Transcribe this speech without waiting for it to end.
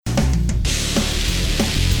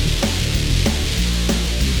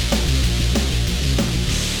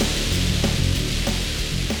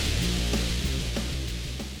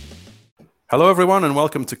Hello, everyone, and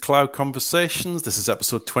welcome to Cloud Conversations. This is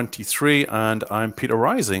episode 23, and I'm Peter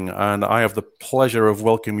Rising, and I have the pleasure of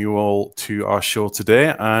welcoming you all to our show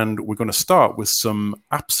today. And we're going to start with some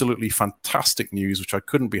absolutely fantastic news, which I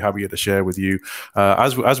couldn't be happier to share with you.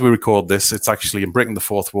 As we record this, it's actually in breaking the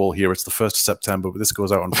fourth wall here. It's the 1st of September, but this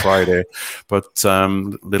goes out on Friday. But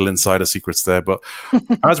little insider secrets there. But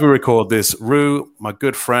as we record this, Roo, my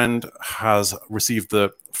good friend, has received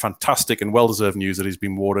the fantastic and well-deserved news that he's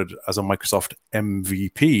been awarded as a Microsoft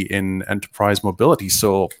MVP in enterprise mobility.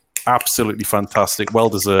 So absolutely fantastic,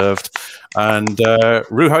 well-deserved. And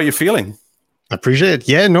Roo, how are you feeling? Appreciate it.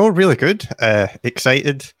 Yeah, no, really good.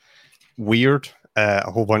 Excited, weird, a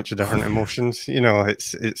whole bunch of different emotions. You know,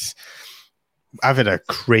 it's. I've had a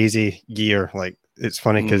crazy year. Like, it's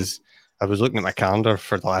funny because I was looking at my calendar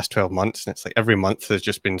for the last 12 months, and it's like every month there's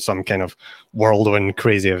just been some kind of whirlwind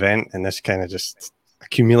crazy event, and this kind of just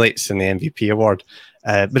accumulates in the MVP award.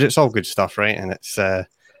 But it's all good stuff, right? And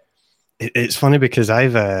it's funny because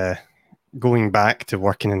I've going back to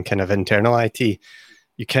working in kind of internal IT,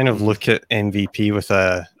 you kind of look at MVP with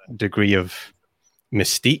a degree of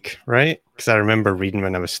mystique, right? Because I remember reading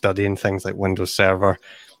when I was studying things like Windows Server,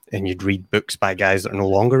 and you'd read books by guys that are no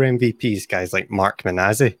longer MVPs, guys like Mark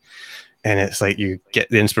Manazzi. And it's like you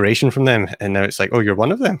get the inspiration from them, and now it's like, oh, you're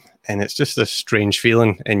one of them. And it's just a strange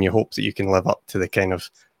feeling, and you hope that you can live up to the kind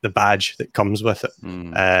of the badge that comes with it.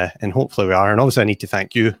 And hopefully we are. And obviously I need to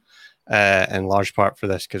thank you in large part for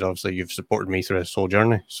this, because obviously you've supported me through this whole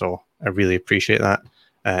journey. So I really appreciate that.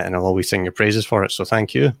 And I'll always sing your praises for it. So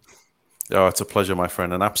thank you. Oh, it's a pleasure, my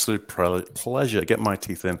friend. An absolute pleasure. Get my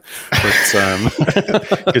teeth in.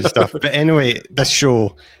 But, good stuff. But anyway, this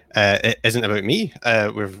show it isn't about me.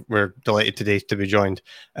 We're delighted today to be joined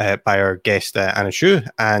by our guest, Anna Shu.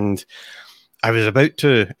 And I was about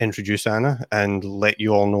to introduce Anna and let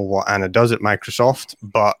you all know what Anna does at Microsoft,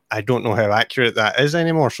 but I don't know how accurate that is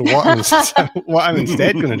anymore. So what I'm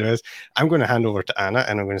instead going to do is I'm going to hand over to Anna,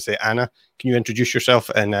 and I'm going to say, Anna, can you introduce yourself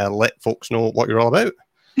and let folks know what you're all about?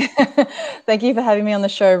 Thank you for having me on the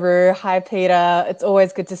show, Roo. Hi, Peter. It's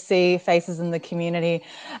always good to see faces in the community.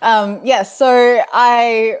 So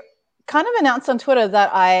I kind of announced on Twitter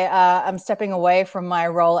that I am stepping away from my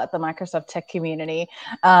role at the Microsoft Tech Community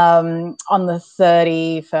on the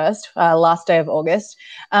 31st, last day of August.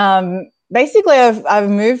 Basically, I've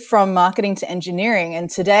moved from marketing to engineering, and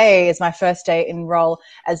today is my first day in role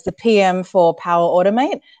as the PM for Power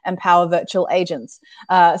Automate and Power Virtual Agents.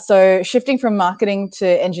 So shifting from marketing to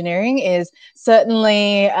engineering is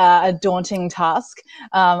certainly a daunting task.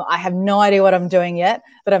 I have no idea what I'm doing yet,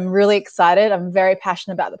 but I'm really excited. I'm very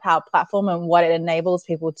passionate about the Power Platform and what it enables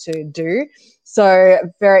people to do. So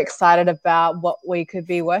very excited about what we could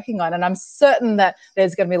be working on. And I'm certain that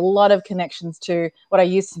there's going to be a lot of connections to what I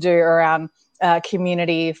used to do around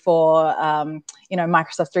community for,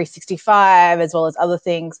 Microsoft 365, as well as other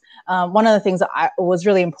things. One of the things that was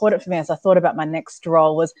really important for me as I thought about my next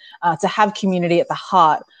role was to have community at the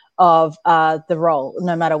heart of the role,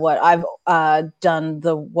 no matter what. I've done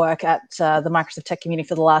the work at the Microsoft Tech Community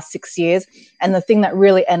for the last 6 years, and the thing that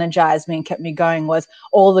really energized me and kept me going was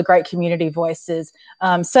all the great community voices.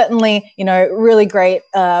 Certainly, really great,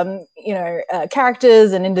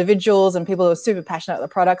 characters and individuals and people who are super passionate about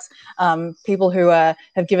the products, people who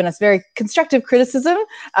have given us very constructive criticism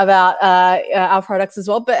about our products as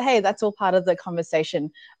well. But hey, that's all part of the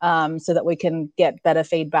conversation, so that we can get better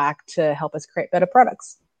feedback to help us create better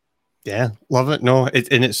products. Yeah, love it. No,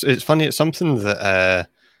 it's funny. It's something that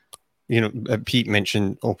Pete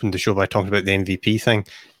mentioned, opened the show by talking about the MVP thing.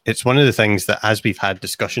 It's one of the things that, as we've had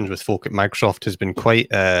discussions with folk at Microsoft, has been quite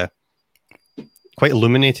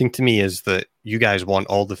illuminating to me, is that you guys want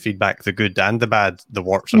all the feedback, the good and the bad, the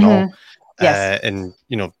warts and all. Yes. And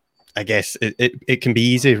I guess it can be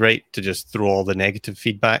easy, right, to just throw all the negative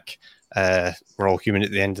feedback. We're all human at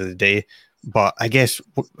the end of the day. But I guess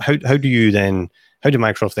how do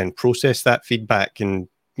Microsoft then process that feedback and,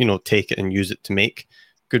 take it and use it to make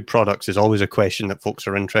good products is always a question that folks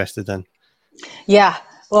are interested in. Yeah.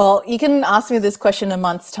 Well, you can ask me this question in a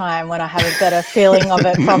month's time when I have a better feeling of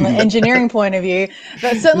it from an engineering point of view.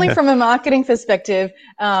 But certainly from a marketing perspective,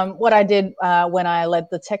 what I did when I led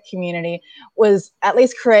the tech community was at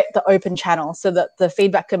least create the open channel so that the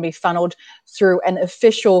feedback can be funneled through an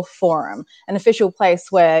official forum, an official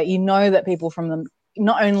place where that people from the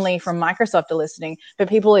not only from Microsoft are listening, but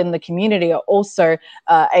people in the community are also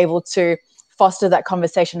able to foster that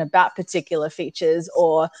conversation about particular features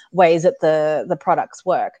or ways that the products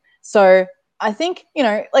work. So I think,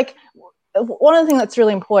 one of the things that's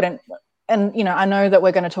really important, and, I know that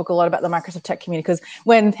we're going to talk a lot about the Microsoft Tech Community, because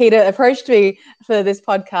when Peter approached me for this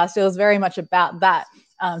podcast, it was very much about that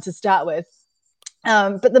to start with.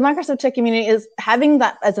 But the Microsoft Tech Community is having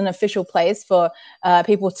that as an official place for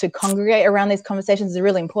people to congregate around these conversations is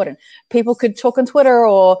really important. People could talk on Twitter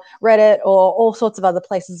or Reddit or all sorts of other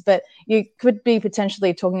places, but you could be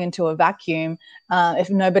potentially talking into a vacuum if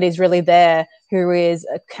nobody's really there who is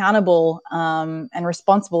accountable and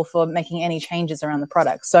responsible for making any changes around the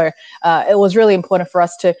product. So it was really important for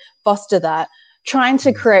us to foster that. Trying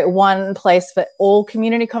to create one place for all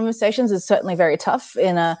community conversations is certainly very tough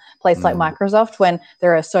in a place like Microsoft when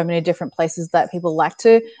there are so many different places that people like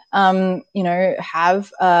to,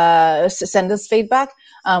 have send us feedback.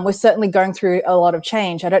 We're certainly going through a lot of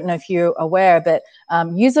change. I don't know if you're aware, but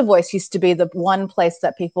User Voice used to be the one place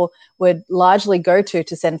that people would largely go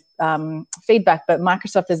to send feedback, but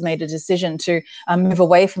Microsoft has made a decision to move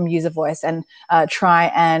away from User Voice and try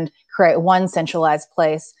and create one centralized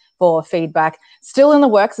place for feedback. Still in the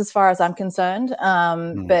works as far as I'm concerned.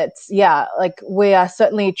 But yeah, like we are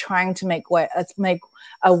certainly trying to make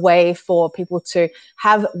a way for people to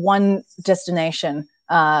have one destination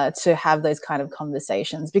to have those kind of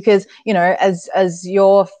conversations, because,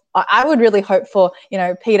 I would really hope for,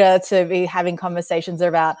 Peter to be having conversations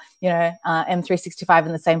about, M365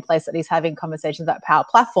 in the same place that he's having conversations about Power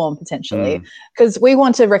Platform potentially, because we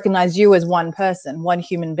want to recognize you as one person, one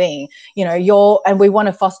human being, and we want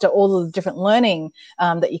to foster all of the different learning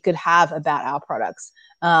that you could have about our products.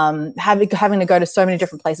 Having to go to so many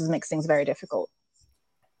different places makes things very difficult.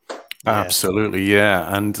 Absolutely,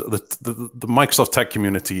 yeah. And the Microsoft Tech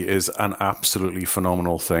Community is an absolutely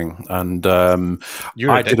phenomenal thing. And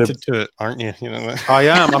you're addicted to it, aren't you? You know that? I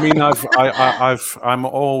am. I mean, I'm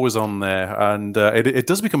always on there, and it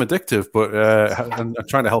does become addictive. But and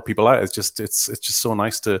trying to help people out it's just so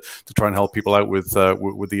nice to try and help people out with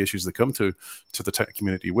the issues they come to the tech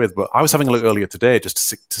community with. But I was having a look earlier today just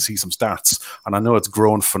to see some stats, and I know it's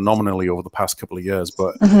grown phenomenally over the past couple of years.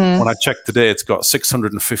 But when I checked today, it's got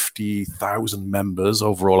 650,000 members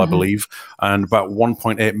overall, I believe, and about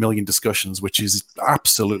 1.8 million discussions, which is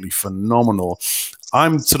absolutely phenomenal.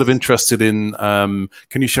 I'm sort of interested in,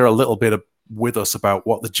 can you share a little bit with us about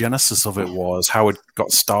what the genesis of it was, how it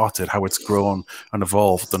got started, how it's grown and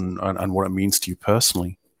evolved, and what it means to you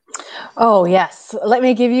personally? Oh, yes. Let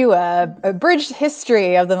me give you a abridged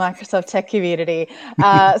history of the Microsoft Tech Community.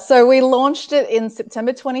 So we launched it in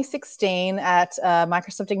September 2016 at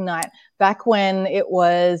Microsoft Ignite, back when it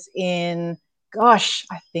was I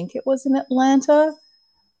think it was in Atlanta.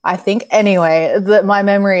 I think, anyway, my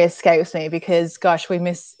memory escapes me because, we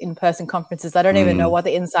miss in-person conferences. I don't even know what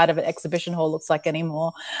the inside of an exhibition hall looks like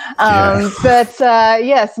anymore. But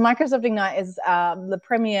yes, Microsoft Ignite is the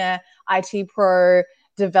premier IT Pro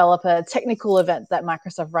developer technical event that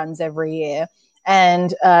Microsoft runs every year.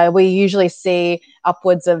 And we usually see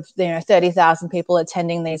upwards of 30,000 people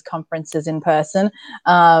attending these conferences in person.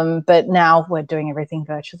 But now we're doing everything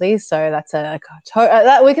virtually, so that's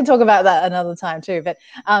we can talk about that another time too. But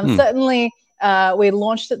certainly we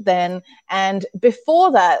launched it then, and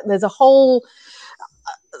before that, there's a whole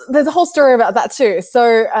story about that too.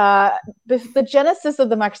 So the genesis of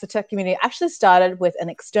the Microsoft Tech Community actually started with an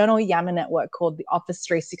external Yammer network called the Office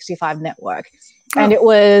 365 network. And it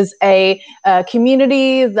was a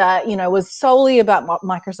community that, was solely about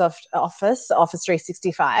Microsoft Office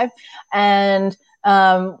 365. And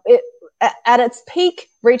it, at its peak,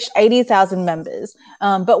 reached 80,000 members.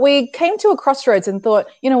 But we came to a crossroads and thought,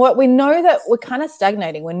 you know what, we know that we're kind of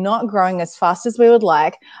stagnating. We're not growing as fast as we would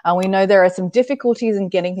like. We know there are some difficulties in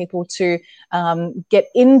getting people to get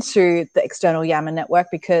into the external Yammer network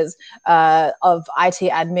because of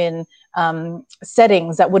IT admin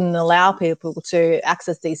settings that wouldn't allow people to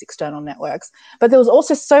access these external networks. But there was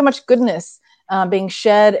also so much goodness being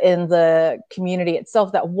shared in the community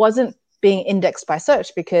itself that wasn't being indexed by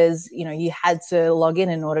search, because you had to log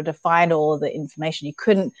in order to find all of the information. You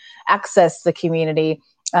couldn't access the community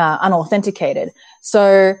unauthenticated.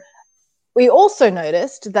 So we also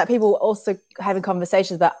noticed that people were also having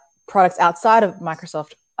conversations about products outside of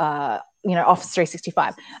Microsoft Office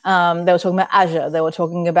 365. They were talking about Azure. They were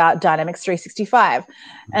talking about Dynamics 365.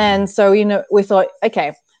 And so, we thought,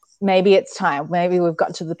 okay, maybe it's time. Maybe we've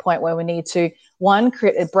got to the point where we need to, one,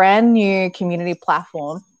 create a brand new community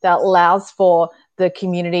platform that allows for the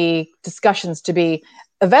community discussions to be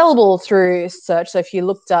available through search. So if you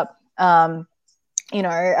looked up,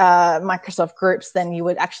 Microsoft groups, then you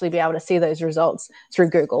would actually be able to see those results through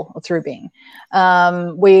Google or through Bing.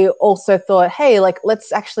 We also thought, hey,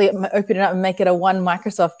 let's actually open it up and make it a one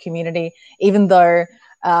Microsoft community, even though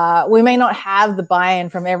we may not have the buy-in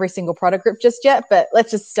from every single product group just yet, but let's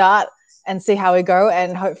just start and see how we go.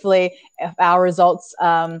 And hopefully if our results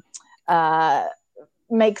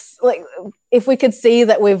if we could see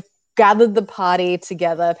that we've gathered the party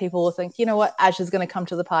together. People will think, you know what, Azure's going to come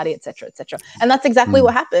to the party, etc., etc. And that's exactly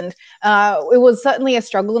what happened. It was certainly a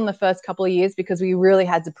struggle in the first couple of years because we really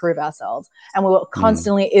had to prove ourselves, and we were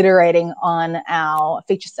constantly iterating on our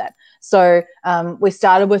feature set. So we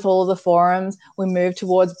started with all of the forums, we moved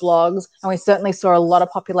towards blogs, and we certainly saw a lot of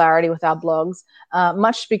popularity with our blogs,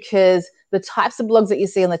 much because the types of blogs that you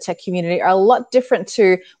see in the tech community are a lot different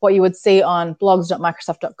to what you would see on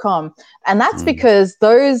blogs.microsoft.com. And that's because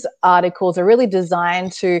those articles are really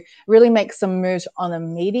designed to really make some moves on a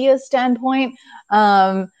media standpoint,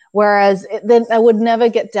 whereas then they would never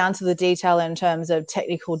get down to the detail in terms of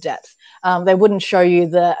technical depth. They wouldn't show you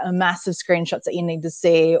the massive screenshots that you need to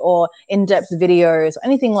see or in-depth videos or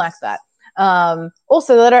anything like that.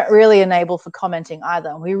 Also, they don't really enable for commenting either.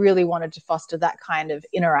 And we really wanted to foster that kind of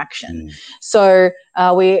interaction. So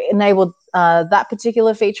we enabled that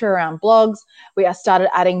particular feature around blogs. We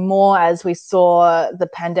started adding more as we saw the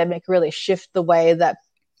pandemic really shift the way that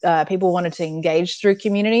people wanted to engage through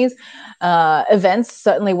communities. Events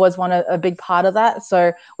certainly was a big part of that.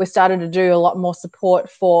 So we started to do a lot more support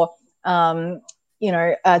for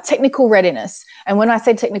technical readiness. And when I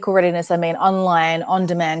say technical readiness, I mean online,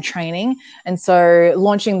 on-demand training. And so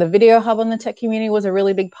launching the Video Hub on the tech community was a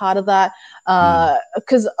really big part of that.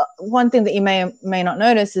 Because one thing that you may not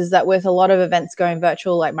notice is that with a lot of events going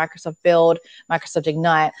virtual, like Microsoft Build, Microsoft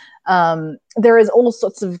Ignite, there is all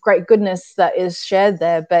sorts of great goodness that is shared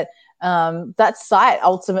there. But that site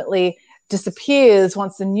ultimately disappears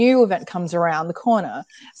once a new event comes around the corner.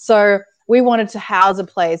 So we wanted to house a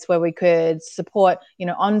place where we could support,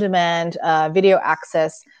 on-demand video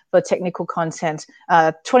access for technical content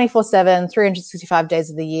 24/7, 365 days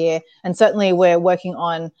of the year. And certainly we're working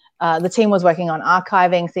on, the team was working on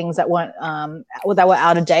archiving things that weren't, that were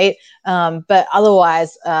out of date. But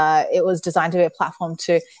otherwise, it was designed to be a platform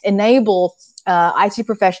to enable IT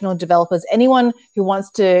professional developers, anyone who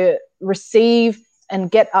wants to receive and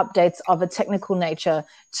get updates of a technical nature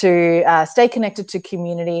to stay connected to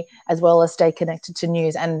community as well as stay connected to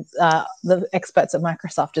news and the experts at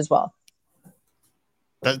Microsoft as well.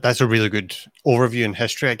 That's a really good overview and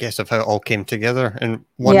history, I guess, of how it all came together. And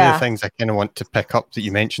one of the things I kind of want to pick up that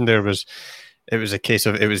you mentioned there was, it was a case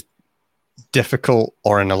of, it was difficult,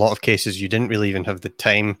 or in a lot of cases, you didn't really even have the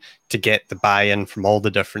time to get the buy-in from all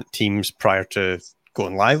the different teams prior to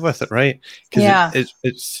going live with it, right? Because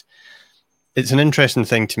it's an interesting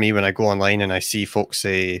thing to me when I go online and I see folks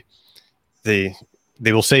say they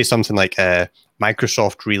will say something like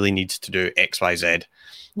Microsoft really needs to do XYZ.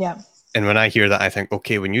 Yeah. And when I hear that, I think,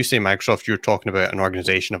 okay, when you say Microsoft, you're talking about an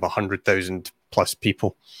organization of 100,000 plus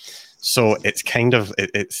people. So it's kind of,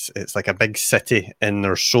 it's like a big city and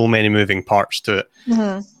there's so many moving parts to it.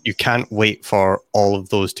 You can't wait for all of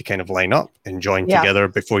those to kind of line up and join together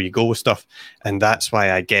before you go with stuff. And that's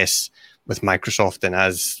why I guess with Microsoft, and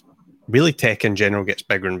as really tech in general gets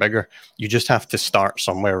bigger and bigger, you just have to start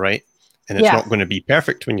somewhere, right? And it's not going to be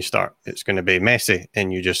perfect when you start. It's going to be messy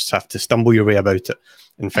and you just have to stumble your way about it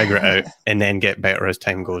and figure it out and then get better as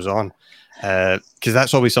time goes on. Because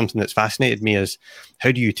that's always something that's fascinated me, is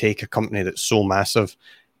how do you take a company that's so massive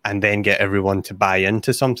and then get everyone to buy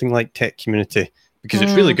into something like tech community? Because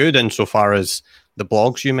it's really good insofar as the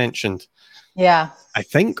blogs you mentioned. Yeah. I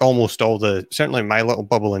think almost all certainly my little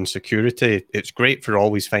bubble in security, it's great for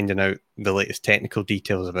always finding out the latest technical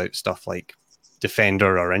details about stuff like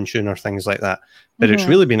Defender or Intune or things like that. But it's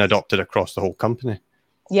really been adopted across the whole company.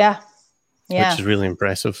 Yeah. Which is really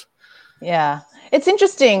impressive. Yeah. It's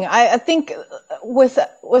interesting. I think with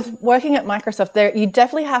working at Microsoft, you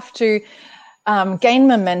definitely have to gain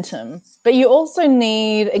momentum, but you also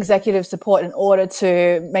need executive support in order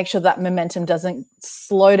to make sure that momentum doesn't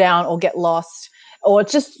slow down or get lost or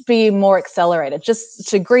just be more accelerated, just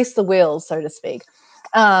to grease the wheels, so to speak.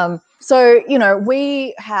 So,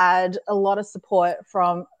 we had a lot of support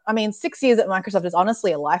from, 6 years at Microsoft is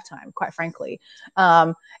honestly a lifetime, quite frankly.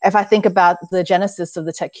 If I think about the genesis of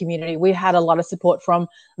the tech community, we had a lot of support from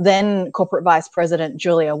then corporate vice president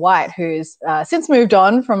Julia White, who's since moved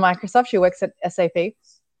on from Microsoft. She works at SAP.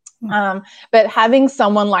 But having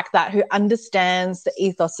someone like that who understands the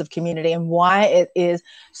ethos of community and why it is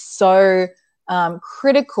so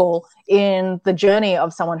critical in the journey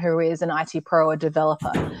of someone who is an IT pro or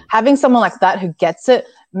developer. Having someone like that who gets it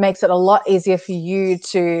makes it a lot easier for you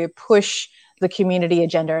to push the community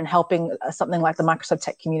agenda and helping something like the Microsoft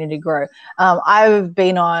Tech community grow. I've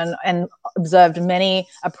been on and observed many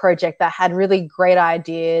a project that had really great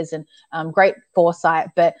ideas and great foresight,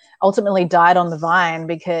 but ultimately died on the vine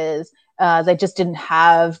because they just didn't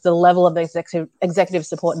have the level of executive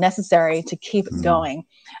support necessary to keep it going.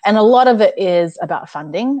 And a lot of it is about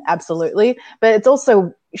funding, absolutely, but it's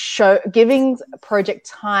also giving a project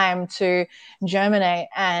time to germinate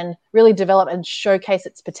and really develop and showcase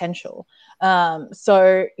its potential.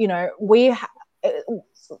 So,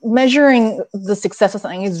 measuring the success of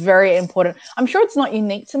something is very important. I'm sure it's not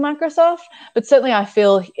unique to Microsoft, but certainly I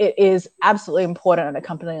feel it is absolutely important at a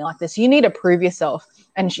company like this. You need to prove yourself,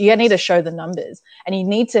 and you need to show the numbers, and you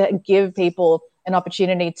need to give people an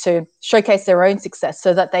opportunity to showcase their own success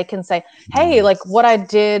so that they can say, hey, like what I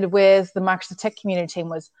did with the Microsoft Tech Community team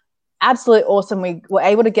was absolutely awesome. We were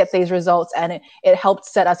able to get these results, and it helped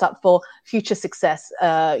set us up for future success,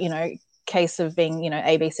 case of being,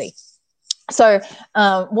 ABC. So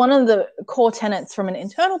one of the core tenets from an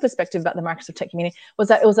internal perspective about the Microsoft Tech Community was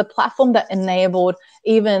that it was a platform that enabled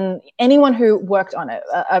even anyone who worked on it,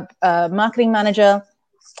 a marketing manager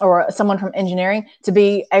or someone from engineering, to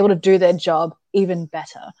be able to do their job even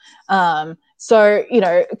better. So,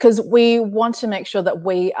 because we want to make sure that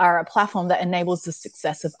we are a platform that enables the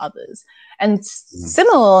success of others. And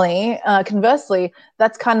similarly, conversely,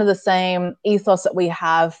 that's kind of the same ethos that we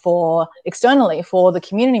have externally for the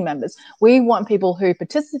community members. We want people who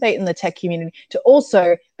participate in the tech community to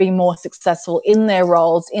also be more successful in their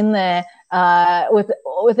roles, in their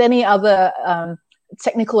with any other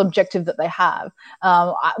technical objective that they have.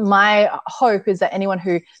 My hope is that anyone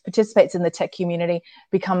who participates in the tech community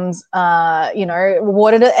becomes,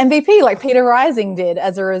 awarded an MVP like Peter Rising did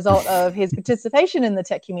as a result of his participation in the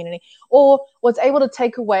tech community, or was able to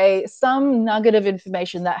take away some nugget of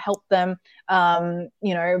information that helped them,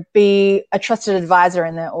 be a trusted advisor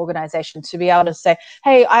in their organization, to be able to say,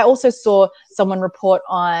 hey, I also saw someone report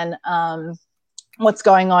on what's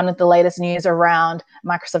going on with the latest news around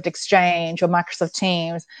Microsoft Exchange or Microsoft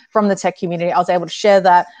Teams from the tech community. I was able to share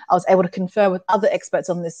that. I was able to confer with other experts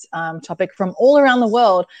on this topic from all around the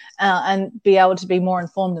world and be able to be more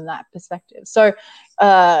informed in that perspective. So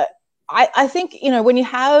I think, when you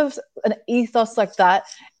have an ethos like that,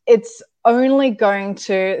 it's only going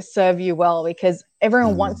to serve you well, because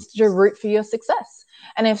everyone wants to root for your success.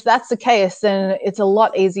 And if that's the case, then it's a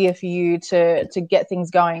lot easier for you to get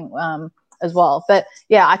things going as well. But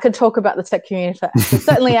yeah, I could talk about the tech community for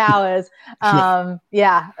certainly hours.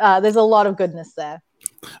 There's a lot of goodness there.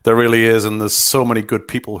 There really is, and there's so many good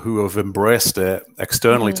people who have embraced it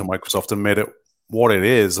externally to Microsoft and made it what it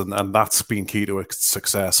is, and that's been key to its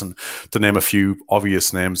success. And to name a few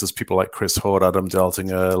obvious names, there's people like Chris Hood, Adam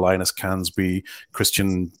Deltinger, Linus Cansby,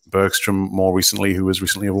 Christian Bergstrom more recently, who was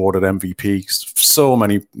recently awarded MVP. So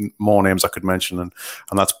many more names I could mention, and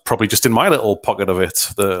that's probably just in my little pocket of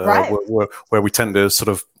it, where we tend to sort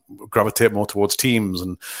of gravitate more towards teams,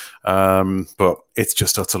 and but it's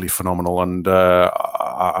just utterly phenomenal, and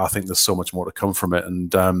I think there's so much more to come from it.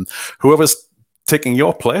 And whoever's taking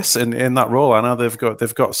your place in that role, Anna,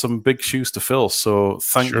 they've got some big shoes to fill. So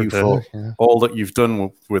thank you for all that you've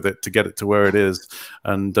done with it to get it to where it is,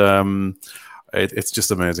 and it's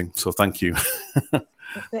just amazing. So thank you.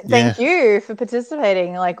 Thank you for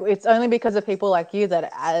participating. Like, it's only because of people like you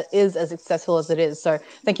that it is as successful as it is. So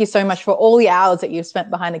thank you so much for all the hours that you've spent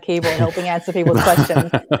behind the keyboard helping answer people's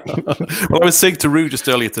questions. Well, I was saying to Rue just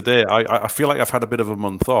earlier today, I feel like I've had a bit of a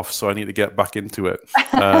month off, so I need to get back into it.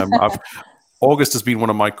 August has been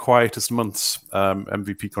one of my quietest months,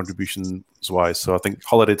 MVP contributions-wise. So I think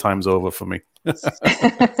holiday time's over for me.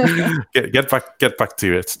 get back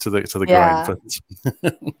to it, to the grind.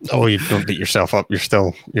 Oh, you don't beat yourself up. You're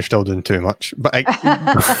still doing too much. But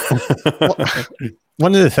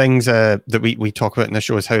one of the things that we talk about in the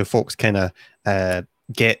show is how folks kind of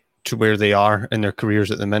get to where they are in their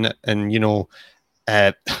careers at the minute. And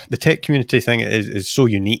the tech community thing is so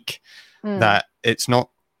unique that it's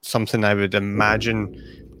not something I would imagine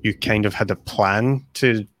you kind of had a plan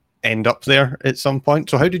to end up there at some point.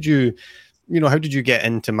 So how did you get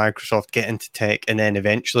into Microsoft, get into tech, and then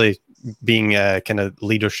eventually being a kind of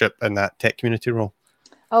leadership in that tech community role?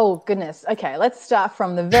 Oh, goodness. Okay, let's start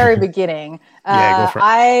from the very beginning. Go for it.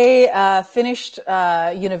 I finished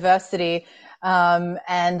university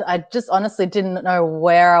and I just honestly didn't know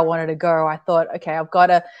where I wanted to go. I thought, okay, I've got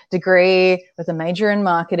a degree with a major in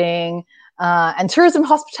marketing and tourism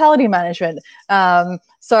hospitality management.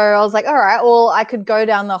 So I was like, all right, well, I could go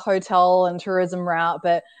down the hotel and tourism route.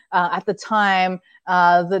 But at the time,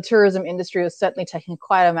 the tourism industry was certainly taking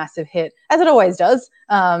quite a massive hit, as it always does.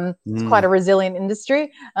 It's quite a resilient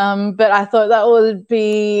industry, but I thought that would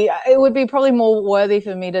be probably more worthy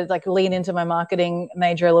for me to like lean into my marketing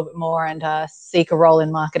major a little bit more and seek a role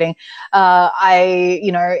in marketing. I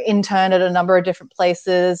interned at a number of different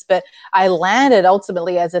places, but I landed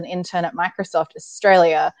ultimately as an intern at Microsoft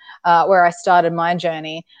Australia, where I started my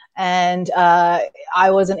journey. And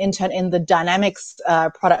I was an intern in the Dynamics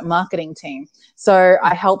product marketing team. So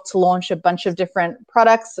I helped launch a bunch of different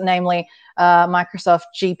products, namely Microsoft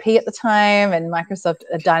GP at the time and Microsoft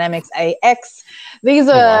Dynamics AX. These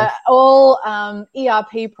are all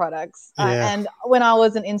ERP products. And when I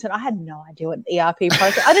was an intern, I had no idea what an ERP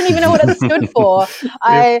product was. I didn't even know what it stood for.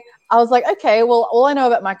 I was like, okay, well, all I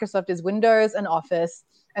know about Microsoft is Windows and Office.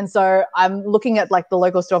 And so I'm looking at like the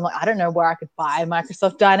local store. I'm like, I don't know where I could buy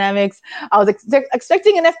Microsoft Dynamics. I was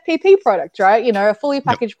expecting an FPP product, right? A fully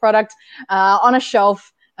packaged product on a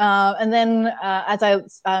shelf. And then as I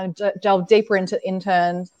delved deeper into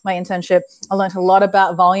my internship, I learned a lot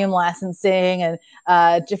about volume licensing and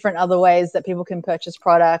different other ways that people can purchase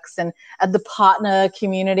products, and at the partner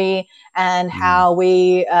community and how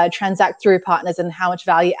we transact through partners and how much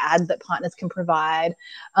value add that partners can provide.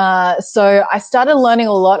 So I started learning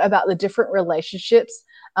a lot about the different relationships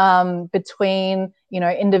between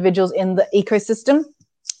individuals in the ecosystem,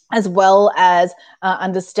 as well as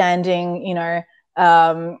understanding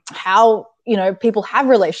how people have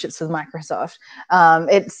relationships with Microsoft.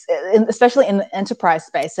 It's especially in the enterprise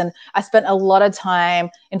space, and I spent a lot of time.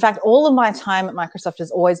 In fact, all of my time at Microsoft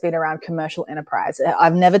has always been around commercial enterprise.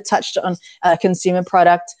 I've never touched on a consumer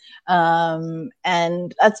product,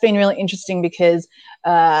 and that's been really interesting because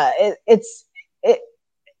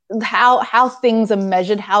how things are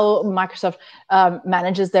measured, how Microsoft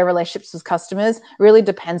manages their relationships with customers really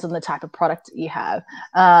depends on the type of product that you have.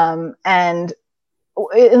 And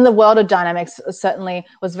in the world of Dynamics, certainly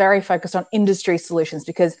was very focused on industry solutions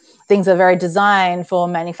because things are very designed for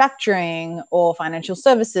manufacturing or financial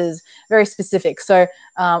services, very specific. So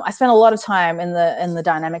I spent a lot of time in the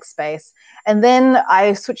Dynamics space. And then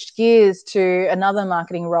I switched gears to another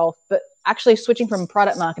marketing role, but actually switching from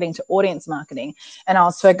product marketing to audience marketing. And I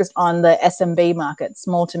was focused on the SMB market,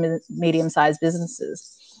 small to medium-sized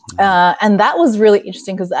businesses. And that was really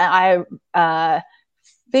interesting because I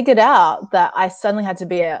figured out that I suddenly had to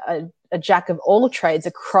be a jack of all trades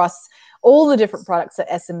across all the different products that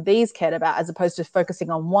SMBs cared about, as opposed to focusing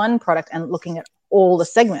on one product and looking at all the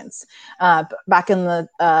segments. Back in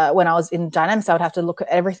when I was in Dynamics, I would have to look at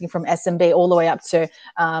everything from SMB all the way up to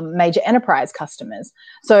major enterprise customers.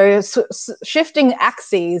 So shifting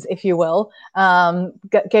axes, if you will,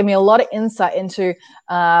 gave me a lot of insight into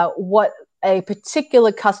what a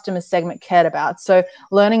particular customer segment cared about. So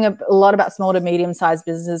learning a lot about small to medium-sized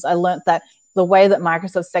businesses, I learned that the way that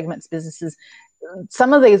Microsoft segments businesses,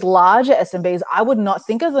 some of these larger SMBs, I would not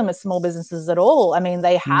think of them as small businesses at all. I mean,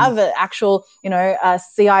 they have actual,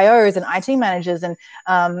 CIOs and IT managers and,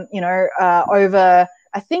 over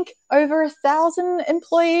 1,000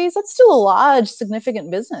 employees. That's still a large, significant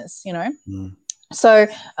business, So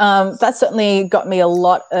that certainly got me a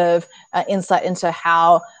lot of insight into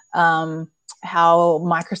how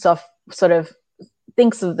Microsoft sort of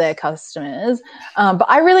thinks of their customers. But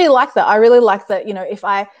I really like that. I really like that, if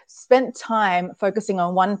I spent time focusing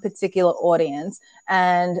on one particular audience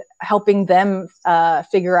and helping them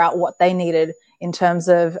figure out what they needed in terms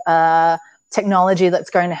of technology that's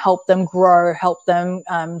going to help them grow, help them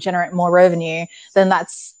generate more revenue, then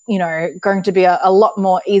that's, going to be a lot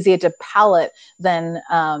more easier to palate than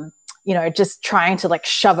just trying to like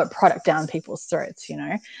shove a product down people's throats,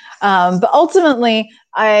 But ultimately,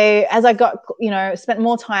 as I got, spent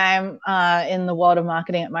more time in the world of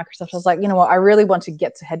marketing at Microsoft, I was like, you know what, I really want to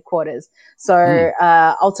get to headquarters. So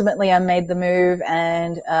ultimately, I made the move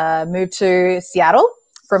and moved to Seattle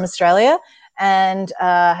from Australia and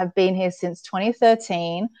have been here since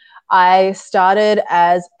 2013. I started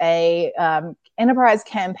as a enterprise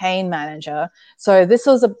campaign manager. So this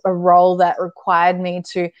was a role that required me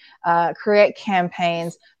to create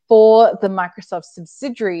campaigns for the Microsoft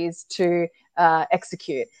subsidiaries to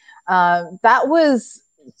execute. That was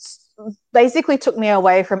basically took me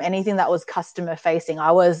away from anything that was customer facing.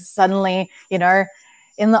 I was suddenly,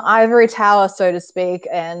 in the ivory tower, so to speak,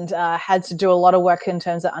 and had to do a lot of work in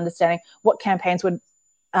terms of understanding what campaigns would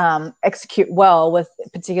execute well with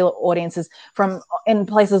particular audiences from in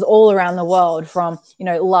places all around the world, from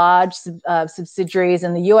large subsidiaries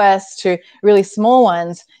in the US to really small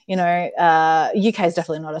ones. UK is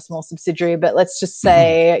definitely not a small subsidiary, but let's just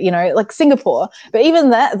say like Singapore. But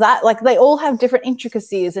even that like they all have different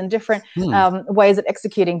intricacies and different ways of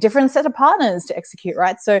executing, different set of partners to execute,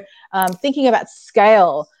 right? So thinking about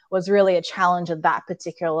scale was really a challenge of that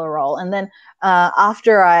particular role. And then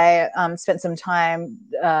after I spent some time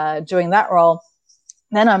doing that role,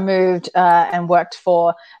 then I moved and worked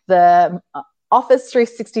for the Office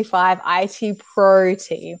 365 IT Pro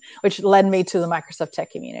team, which led me to the Microsoft Tech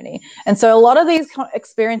Community. And so a lot of these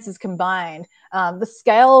experiences combined, the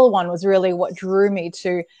scale one was really what drew me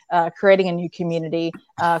to creating a new community,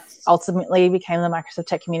 ultimately became the Microsoft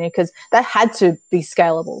Tech Community, because that had to be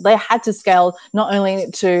scalable. They had to scale not only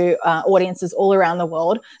to audiences all around the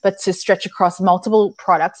world, but to stretch across multiple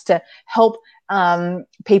products to help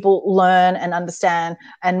people learn and understand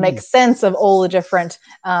and make sense of all the different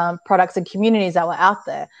products and communities that were out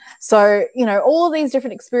there. So, all of these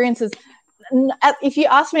different experiences. If you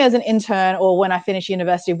ask me as an intern or when I finish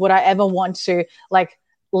university, would I ever want to like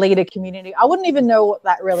lead a community? I wouldn't even know what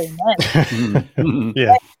that really meant.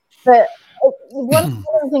 Yeah. But one of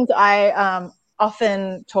the things I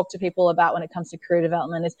often talk to people about when it comes to career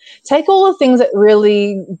development is take all the things that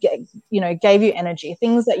really gave you energy,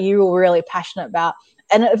 things that you were really passionate about,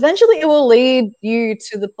 and eventually it will lead you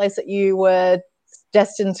to the place that you were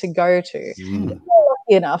destined to go to. If you're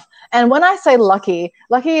lucky enough. And when I say luck is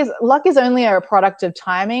only a product of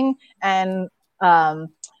timing, and when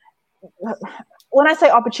I say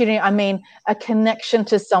opportunity, I mean a connection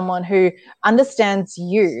to someone who understands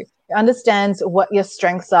you, understands what your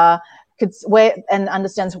strengths are, and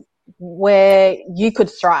understands where you could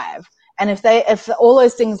thrive. And if all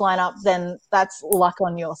those things line up, then that's luck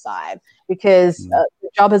on your side, because the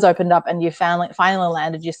job has opened up and you finally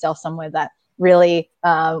landed yourself somewhere that really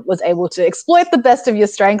was able to exploit the best of your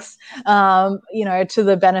strengths, to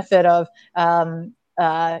the benefit of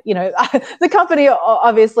the company,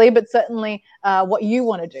 obviously, but certainly what you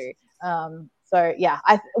want to do. So yeah,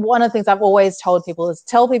 one of the things I've always told people is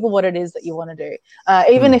tell people what it is that you want to do,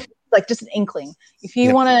 even if like just an inkling. If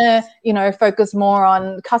you want to, focus more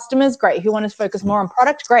on customers, great. If you want to focus more on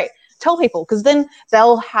product, great. Tell people, because then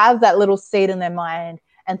they'll have that little seed in their mind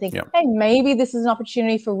and think, hey, maybe this is an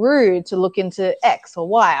opportunity for Roo to look into X or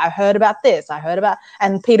Y. I heard about this.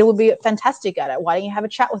 And Peter would be fantastic at it. Why don't you have a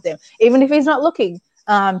chat with him, even if he's not looking,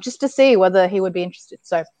 just to see whether he would be interested.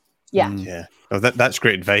 So, yeah. Yeah. Oh, that's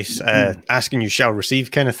great advice. Asking you shall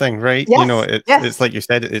receive kind of thing, right? Yes. It's like you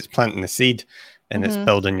said, it's planting the seed and it's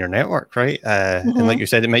building your network, right? And like you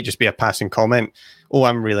said, it might just be a passing comment. Oh,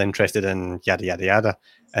 I'm really interested in yada, yada, yada.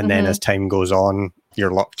 And then as time goes on,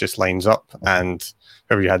 your luck just lines up, and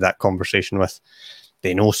whoever you had that conversation with,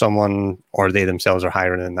 they know someone or they themselves are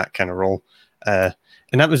hiring in that kind of role. And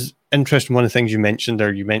that was interesting. One of the things you mentioned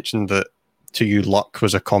there, you mentioned that to you, luck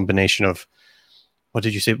was a combination of, what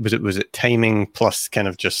did you say? Was it timing plus kind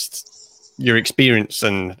of just your experience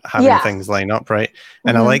and having things line up, right?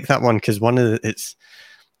 And I like that one because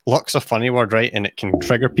luck's a funny word, right? And it can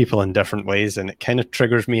trigger people in different ways. And it kind of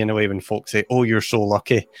triggers me in a way when folks say, oh, you're so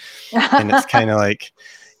lucky. And it's kind of like,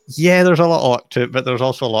 yeah, there's a lot of luck to it, but there's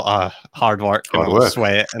also a lot of hard work and a lot of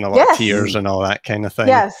sweat and a lot of tears and all that kind of thing.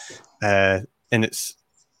 Yes. And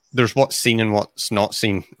there's what's seen and what's not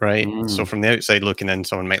seen, right? So from the outside looking in,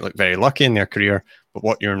 someone might look very lucky in their career, but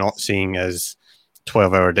what you're not seeing is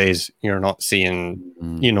 12-hour days. You're not seeing,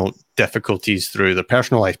 difficulties through their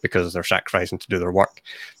personal life because they're sacrificing to do their work,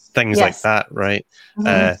 things like that, right?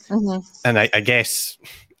 And I guess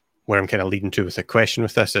where I'm kind of leading to with a question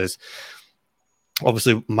with this is,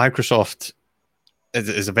 obviously Microsoft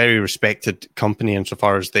is a very respected company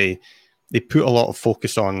insofar as they put a lot of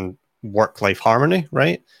focus on work-life harmony,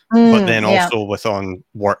 right? But then also on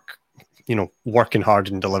work, working hard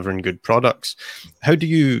and delivering good products. How do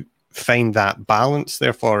you find that balance,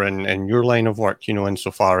 therefore, in your line of work,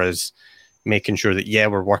 insofar as making sure that,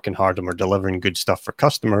 we're working hard and we're delivering good stuff for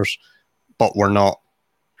customers, but we're not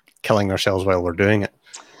killing ourselves while we're doing it?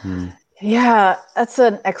 Yeah, that's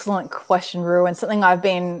an excellent question, Roo, and something I've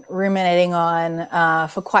been ruminating on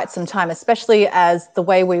for quite some time, especially as the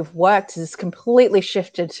way we've worked is completely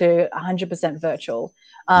shifted to 100% virtual.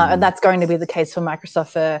 And that's going to be the case for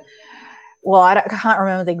Microsoft I can't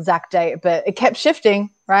remember the exact date, but it kept shifting,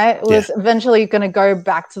 right? It was eventually going to go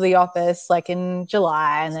back to the office like in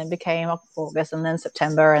July, and then became August, and then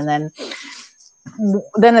September, and then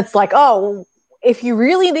it's like, oh, if you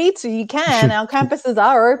really need to, you can. Our campuses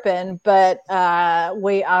are open, but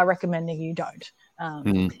we are recommending you don't.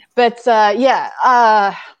 But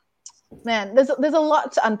man, there's a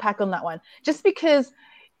lot to unpack on that one. Just because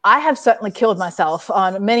I have certainly killed myself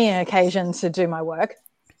on many occasions to do my work.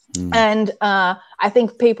 And I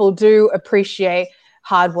think people do appreciate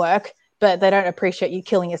hard work, but they don't appreciate you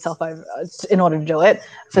killing yourself over in order to do it,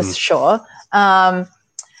 for sure.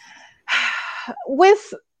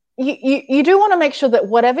 You do want to make sure that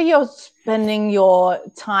whatever you're spending your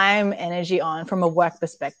time, energy on from a work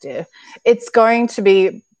perspective, it's going to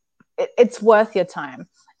be, it's worth your time.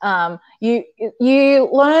 You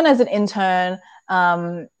learn as an intern,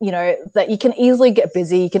 that you can easily get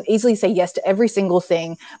busy. You can easily say yes to every single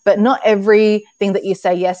thing, but not everything that you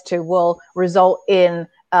say yes to will result in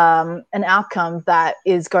an outcome that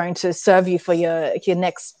is going to serve you for your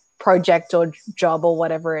next project or job or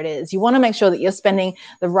whatever it is. You want to make sure that you're spending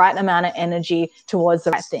the right amount of energy towards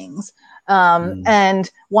the right things.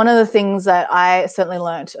 And one of the things that I certainly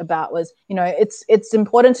learned about was, it's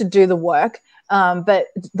important to do the work, but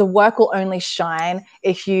the work will only shine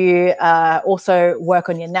if you also work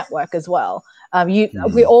on your network as well. We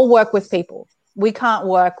all work with people. We can't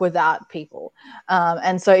work without people.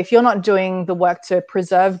 And so if you're not doing the work to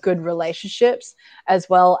preserve good relationships, as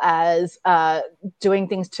well as doing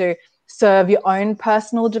things to serve your own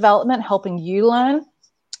personal development, helping you learn,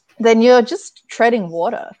 then you're just treading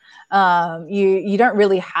water. You don't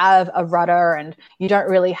really have a rudder, and you don't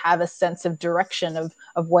really have a sense of direction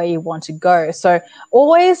of where you want to go. So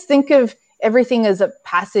always think of everything as a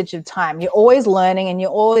passage of time. You're always learning, and you're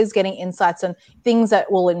always getting insights and things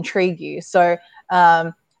that will intrigue you. So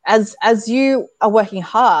as you are working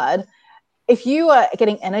hard, if you are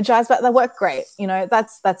getting energized about that work, great.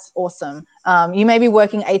 That's awesome. You may be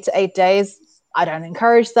working 8 to 8 days. I don't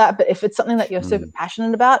encourage that, but if it's something that you're super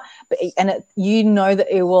passionate about, you know that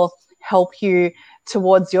it will help you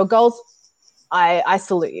towards your goals, I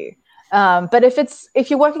salute you. But if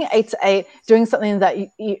you're working 8 to 8, doing something that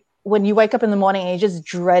you when you wake up in the morning and you're just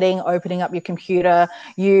dreading opening up your computer,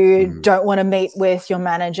 you don't want to meet with your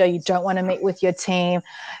manager, you don't want to meet with your team,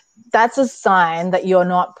 that's a sign that you're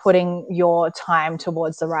not putting your time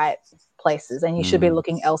towards the right places, and you should be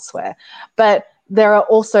looking elsewhere. But there are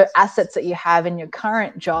also assets that you have in your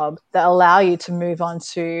current job that allow you to move on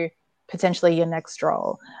to potentially your next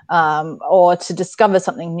role, or to discover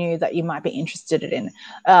something new that you might be interested in.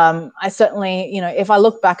 I certainly, if I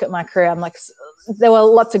look back at my career, I'm like, there were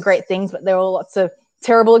lots of great things, but there were lots of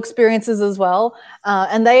terrible experiences as well.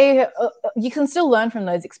 And you can still learn from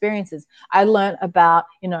those experiences. I learned about,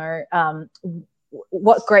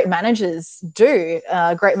 what great managers do.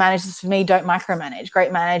 Great managers for me don't micromanage.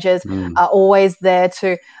 Great managers are always there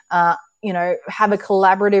to, have a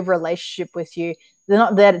collaborative relationship with you. They're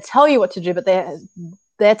not there to tell you what to do, but they're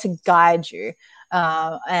there to guide you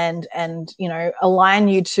and align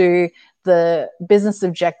you to the business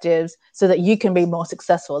objectives so that you can be more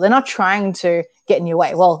successful. They're not trying to get in your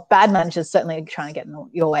way. Well, bad managers certainly are trying to get in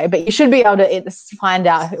your way, but you should be able to find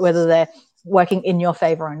out whether they're working in your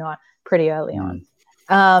favor or not pretty early on.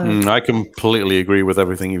 I completely agree with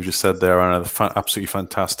everything you've just said there, Anna. Absolutely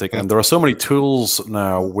fantastic. And there are so many tools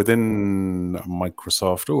now within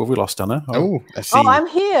Microsoft. Oh, have we lost Anna? I see. Oh, I'm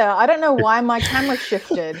here. I don't know why my camera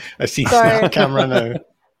shifted. I see Snap camera now.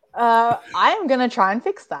 I am going to try and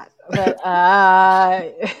fix that. But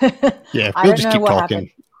yeah, we'll just keep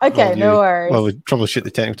talking. Okay, no worries. Well, we'll troubleshoot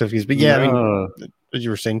the technical difficulties. But yeah, I mean, as you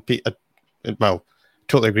were saying, Pete,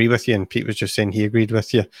 totally agree with you. And Pete was just saying he agreed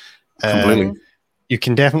with you. Completely. You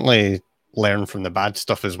can definitely learn from the bad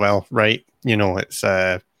stuff as well, right? It's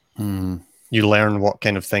you learn what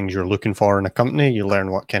kind of things you're looking for in a company. You learn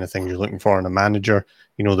what kind of things you're looking for in a manager.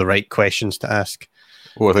 The right questions to ask.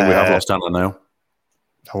 Oh, I think we have lost Anna now.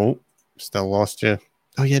 Oh, still lost you.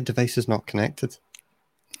 Oh, yeah, device is not connected.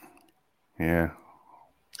 Yeah.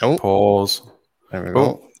 Oh. Pause. There we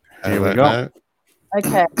go. Here we go.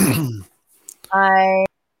 Okay.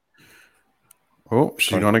 Oh,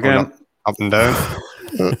 she's gone again. Up and down.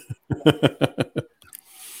 Okay.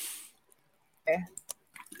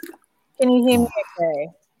 Can you hear me okay?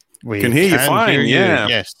 We can hear you fine, yeah.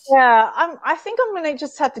 Yes. Yeah, I think I'm going to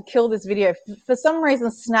just have to kill this video. For some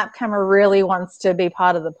reason, Snap Camera really wants to be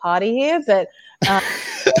part of the party here, but well,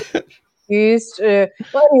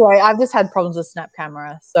 anyway, I've just had problems with Snap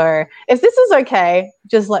Camera. So if this is okay,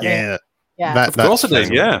 just let me. Yeah, of course it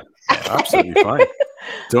is. Yeah, absolutely fine.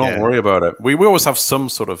 Don't worry about it. We always have some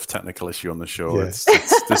sort of technical issue on the show. Yeah.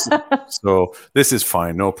 So this is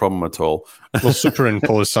fine. No problem at all. We'll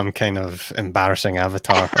superimpose some kind of embarrassing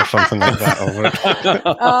avatar or something like that over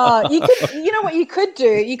it. You know what you could do?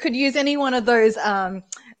 You could use any one of those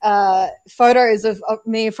photos of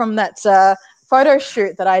me from that photo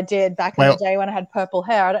shoot that I did back in the day when I had purple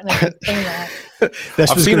hair. I don't know if you've seen that.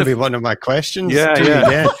 This was going to be one of my questions.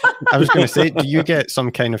 Yeah. I was going to say, do you get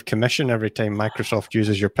some kind of commission every time Microsoft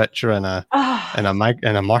uses your picture in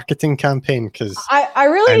a marketing campaign? Because I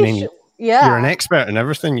really yeah, you're an expert in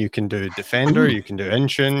everything. You can do Defender, you can do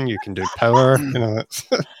Intune, you can do Power.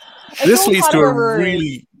 This leads to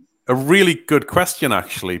a really good question,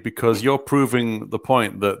 actually, because you're proving the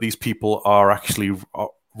point that these people are actually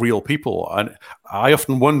real people. And I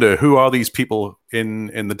often wonder, who are these people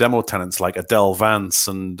in the demo tenants, like Adele Vance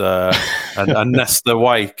and Nesta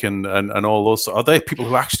Wyke and all those? Are they people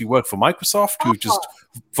who actually work for Microsoft, who just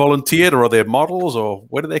volunteered, or are they models, or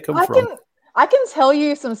where do they come from? I can tell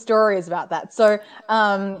you some stories about that. So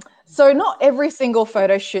not every single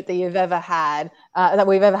photo shoot that you've ever had, that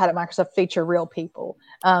we've ever had at Microsoft, feature real people.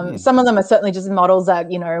 Some of them are certainly just models that,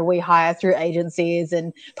 we hire through agencies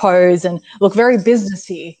and pose and look very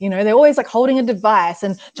businessy. They're always like holding a device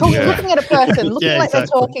and looking at a person, looking like they're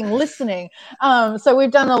talking, listening. So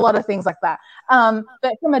we've done a lot of things like that.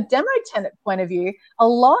 But from a demo tenant point of view, a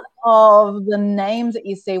lot of the names that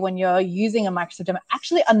you see when you're using a Microsoft demo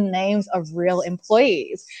actually are names of real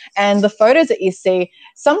employees. And the photos that you see,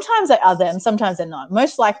 sometimes they are them, sometimes they're not.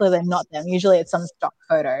 Most likely they're not them. Usually it's some stock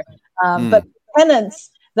photo. But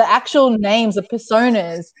tenants, the actual names of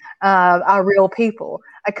personas are real people.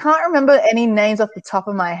 I can't remember any names off the top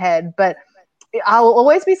of my head, but I'll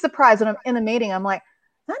always be surprised when I'm in a meeting. I'm like,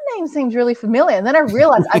 that name seems really familiar. And then I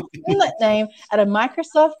realized I've seen that name at a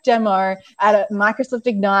Microsoft demo, at a Microsoft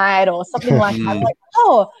Ignite or something like that. I'm like,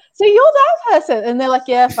 oh, so you're that person. And they're like,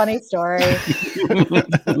 yeah, funny story. So,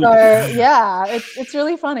 yeah, it's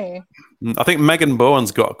really funny. I think Megan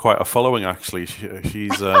Bowen's got quite a following, actually.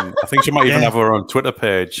 She's, I think she might even have her own Twitter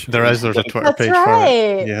page. There's a Twitter page right. for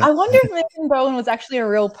it. Yeah. I wonder if Megan Bowen was actually a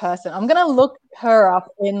real person. I'm going to look her up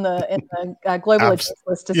in the global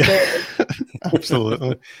list to see.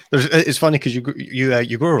 Absolutely. It's funny because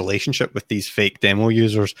you grow a relationship with these fake demo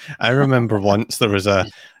users. I remember once there was a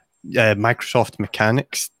Microsoft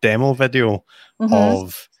Mechanics demo video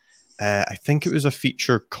of I think it was a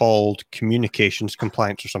feature called Communications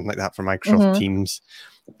Compliance or something like that for Microsoft Teams.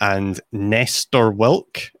 And Nestor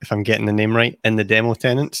Wilk, if I'm getting the name right, in the demo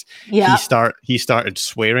tenants, he started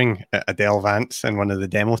swearing at Adele Vance in one of the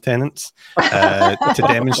demo tenants to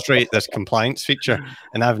demonstrate this compliance feature.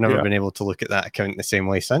 And I've never been able to look at that account the same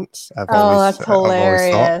way since. I've always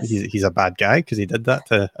thought he's a bad guy because he did that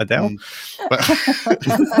to Adele.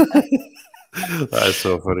 That is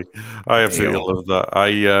so funny. I absolutely love that.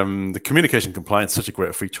 The communication compliance is such a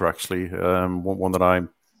great feature, actually. One that I'm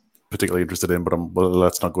particularly interested in, but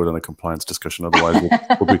let's not go down a compliance discussion. Otherwise,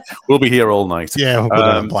 we'll be here all night. Yeah, we'll go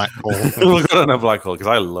down a black hole. We'll go down a black hole because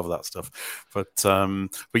I love that stuff. But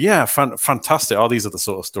yeah, fantastic. These are the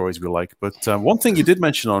sort of stories we like. But one thing you did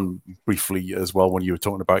mention on briefly as well when you were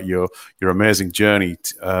talking about your amazing journey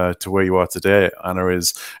to where you are today, Anna,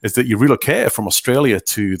 is that you relocated from Australia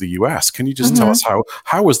to the US. Can you just tell us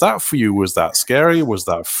how was that for you? Was that scary? Was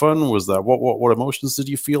that fun? Was that what emotions did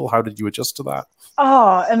you feel? How did you adjust to that?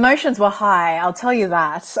 Oh, emotions were high. I'll tell you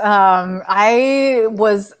that. I'll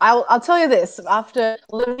tell you this. After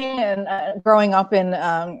living and growing up in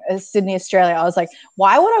Sydney, Australia, I was like,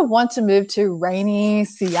 why would I want to move to rainy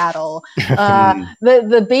Seattle?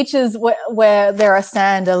 The beaches where there are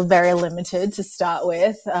sand are very limited to start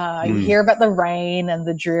with. You hear about the rain and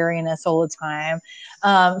the dreariness all the time.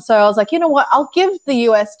 So I was like, you know what? I'll give the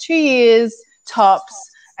US 2 years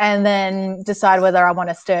tops and then decide whether I want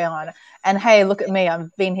to stay on. And hey, look at me,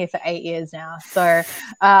 I've been here for 8 years now. So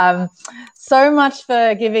so much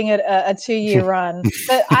for giving it a 2-year run.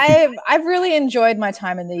 But I've really enjoyed my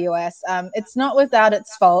time in the US. It's not without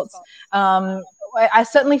its faults. I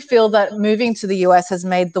certainly feel that moving to the US has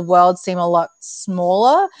made the world seem a lot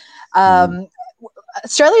smaller.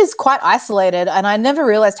 Australia is quite isolated, and I never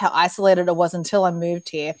realized how isolated it was until I moved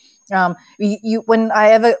here.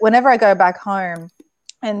 Whenever I go back home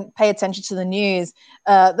and pay attention to the news,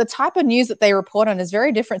 the type of news that they report on is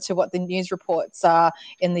very different to what the news reports are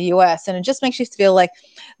in the US. And it just makes you feel like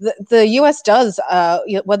the US does,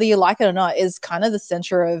 whether you like it or not, is kind of the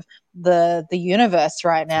center of the universe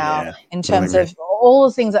right now in terms of all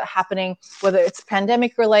the things that are happening, whether it's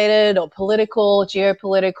pandemic related or political,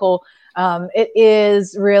 geopolitical. It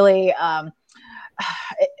is really...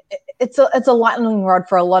 It's a lightning rod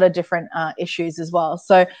for a lot of different issues as well.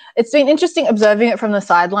 So it's been interesting observing it from the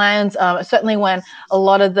sidelines. Certainly when a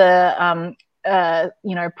lot of the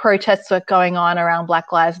protests were going on around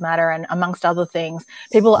Black Lives Matter and amongst other things,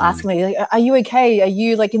 people are asking me, are you okay? Are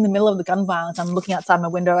you like in the middle of the gun violence? I'm looking outside my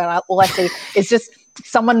window and all I see is just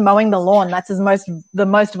someone mowing the lawn. That's the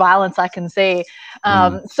most violence I can see.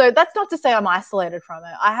 So that's not to say I'm isolated from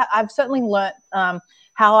it. I've certainly learnt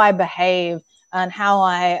how I behave and how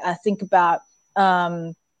I think about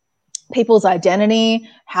people's identity,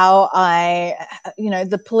 how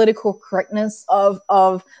the political correctness of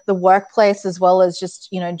the workplace, as well as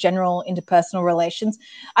just, general interpersonal relations.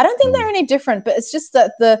 I don't think they're any different, but it's just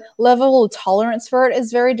that the level of tolerance for it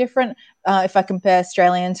is very different if I compare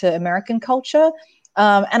Australian to American culture.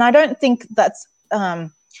 And I don't think that's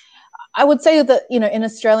I would say that, in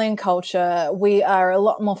Australian culture, we are a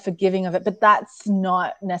lot more forgiving of it, but that's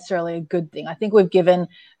not necessarily a good thing. I think we've given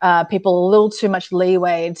people a little too much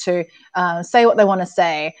leeway to say what they want to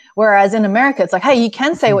say. Whereas in America, it's like, hey, you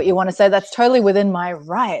can say what you want to say. That's totally within my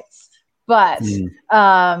rights. But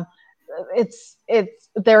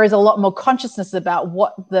there is a lot more consciousness about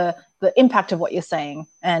what the impact of what you're saying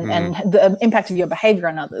and the impact of your behavior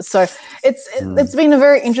on others. So it's been a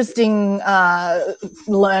very interesting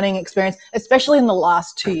learning experience, especially in the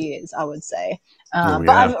last 2 years, I would say. But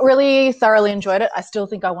I've really thoroughly enjoyed it. I still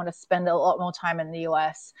think I want to spend a lot more time in the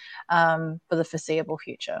US for the foreseeable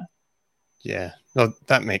future. Yeah, no,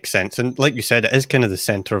 that makes sense. And like you said, it is kind of the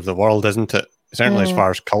center of the world, isn't it? Certainly as far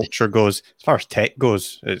as culture goes, as far as tech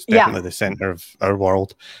goes, it's definitely the center of our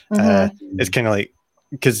world. It's kind of like,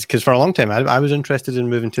 because for a long time, I was interested in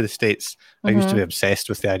moving to the States. I used to be obsessed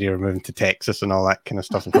with the idea of moving to Texas and all that kind of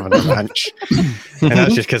stuff and having a ranch. And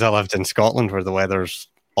that's just because I lived in Scotland, where the weather's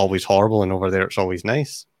always horrible, and over there it's always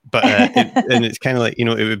nice. But and it's kind of like, it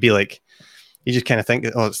would be like, you just kind of think,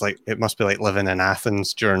 it's like, it must be like living in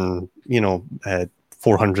Athens during,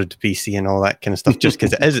 400 BC and all that kind of stuff, just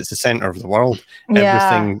because it's the center of the world.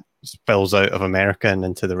 Everything spills out of America and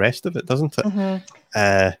into the rest of it, doesn't it?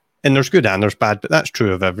 And there's good and there's bad, but that's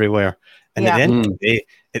true of everywhere. And at the end of the day,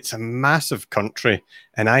 it's a massive country.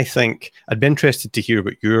 And I think I'd be interested to hear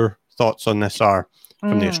what your thoughts on this are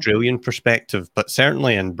from the Australian perspective, but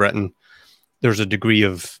certainly in Britain, there's a degree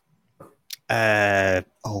of,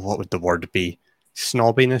 what would the word be?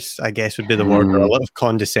 Snobbiness, I guess would be the word, or a lot of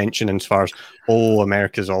condescension as far as,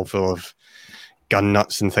 America's all full of gun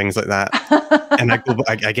nuts and things like that. And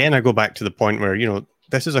I go back to the point where,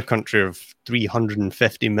 this is a country of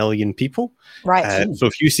 350 million people. Right. So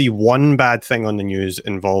if you see one bad thing on the news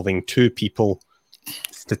involving two people,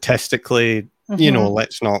 statistically,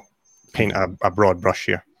 let's not paint a broad brush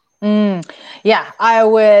here. Yeah, I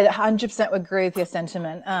would 100% agree with your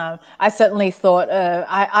sentiment. I certainly thought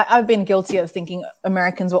I've been guilty of thinking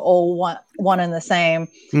Americans were all one and the same,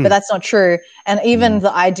 but that's not true. And even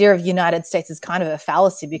the idea of the United States is kind of a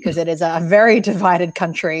fallacy, because it is a very divided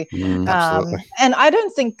country. And I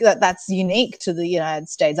don't think that that's unique to the United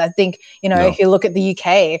States. I think, if you look at the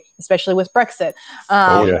UK, especially with Brexit,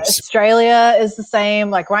 Australia is the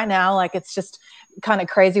same. Like right now, like it's just kind of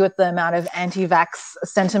crazy with the amount of anti-vax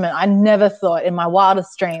sentiment. I never thought in my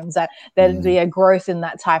wildest dreams that there'd be a growth in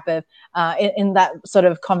that type of in that sort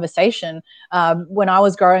of conversation. When I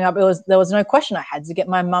was growing up, there was no question I had to get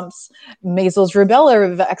my mumps, measles,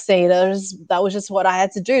 rubella vaccine. That was just what I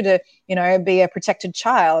had to do to be a protected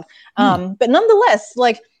child. But nonetheless,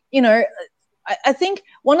 I think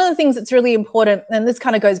one of the things that's really important, and this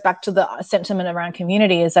kind of goes back to the sentiment around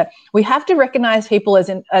community, is that we have to recognize people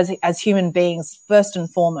as human beings first and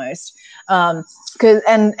foremost. One of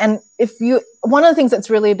the things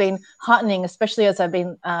that's really been heartening, especially as I've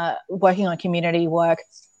been working on community work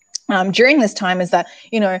during this time, is that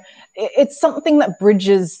it's something that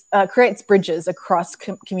creates bridges across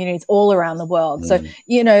communities all around the world. So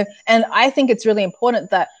and I think it's really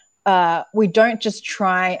important that we don't just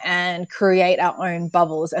try and create our own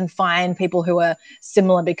bubbles and find people who are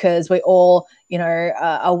similar because we all,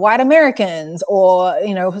 are white Americans or,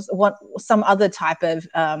 want some other type of,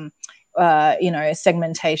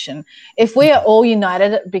 segmentation. If we are all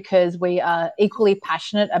united because we are equally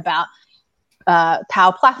passionate about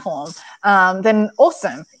Power Platform, then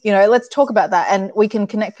awesome. Let's talk about that. And we can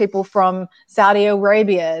connect people from Saudi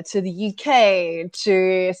Arabia to the UK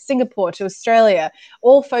to Singapore to Australia,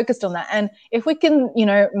 all focused on that. And if we can,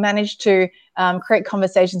 manage to create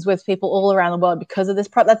conversations with people all around the world because of this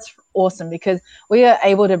that's awesome, because we are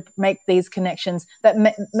able to make these connections that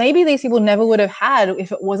maybe these people never would have had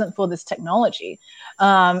if it wasn't for this technology.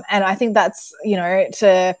 And I think that's,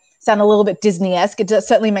 to sound a little bit Disney-esque, it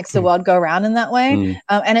certainly makes the world go around in that way.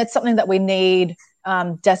 And it's something that we need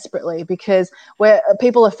desperately, because where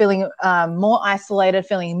people are feeling more isolated,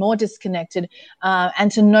 feeling more disconnected,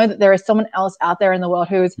 and to know that there is someone else out there in the world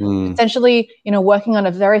who is potentially, working on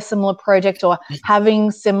a very similar project or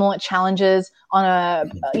having similar challenges on a,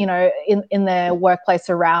 in their workplace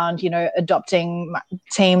around, adopting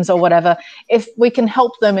teams or whatever. If we can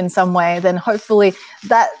help them in some way, then hopefully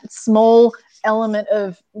that small element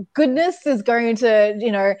of goodness is going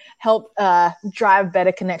to, help drive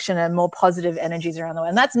better connection and more positive energies around the world.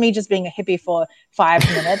 And that's me just being a hippie for 5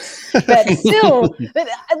 minutes, but still,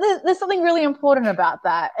 there's something really important about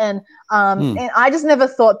that. And I just never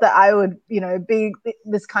thought that I would, be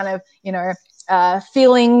this kind of,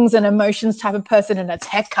 feelings and emotions type of person in a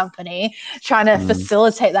tech company trying to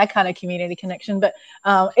facilitate that kind of community connection. But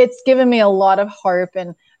it's given me a lot of hope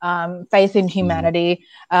and faith in humanity.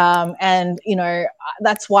 And,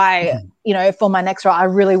 that's why, for my next role, I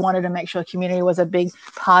really wanted to make sure community was a big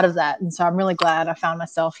part of that. And so I'm really glad I found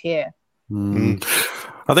myself here.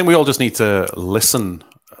 I think we all just need to listen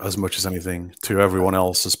as much as anything to everyone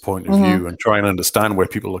else's point of view and try and understand where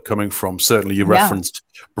people are coming from. Certainly you referenced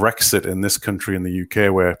Brexit in this country, in the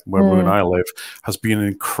UK, where Rue and I live, has been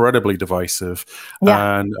incredibly divisive.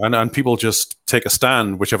 And people just take a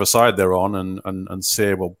stand, whichever side they're on, and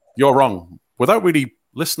say, well, you're wrong, without really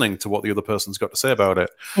listening to what the other person's got to say about it.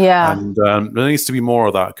 And there needs to be more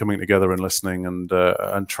of that, coming together and listening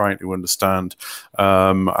and trying to understand.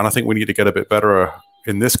 And I think we need to get a bit better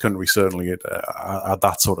in this country, certainly, at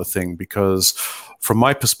that sort of thing, because from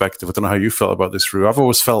my perspective, I don't know how you felt about this, Rue, I've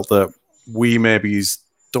always felt that we maybe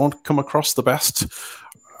don't come across the best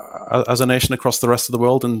as a nation across the rest of the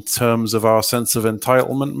world in terms of our sense of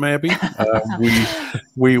entitlement. Maybe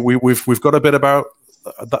we've got a bit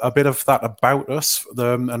of that about us,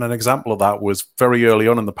 and an example of that was very early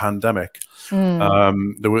on in the pandemic.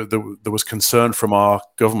 There was concern from our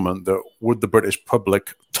government that would the British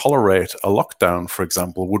public tolerate a lockdown, for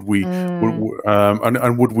example? Would we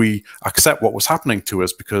would we accept what was happening to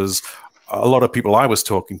us? Because a lot of people I was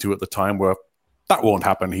talking to at the time were, that won't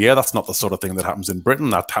happen here. That's not the sort of thing that happens in Britain.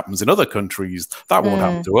 That happens in other countries. That won't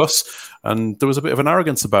happen to us. And there was a bit of an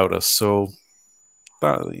arrogance about us. So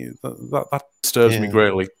that disturbs me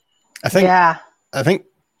greatly. I think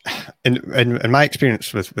in my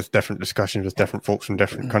experience with different discussions with different folks from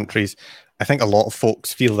different countries, I think a lot of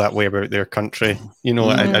folks feel that way about their country.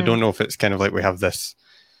 I don't know if it's kind of like we have this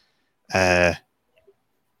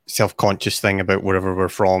self-conscious thing about wherever we're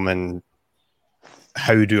from and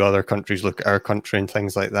how do other countries look at our country and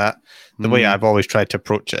things like that. The way I've always tried to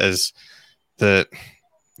approach it is the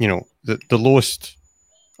lowest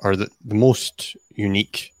or the most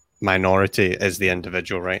unique minority is the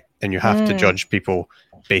individual, right? And you have to judge people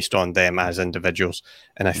based on them as individuals.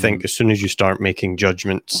 And I think as soon as you start making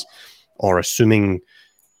judgments or assuming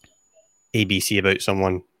ABC about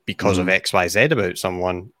someone because of XYZ about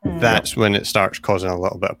someone, that's when it starts causing a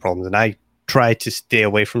little bit of problems. And I try to stay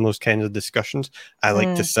away from those kinds of discussions. I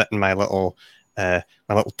like to sit in my little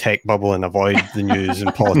tech bubble and avoid the news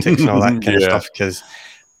and politics and all that kind of stuff, because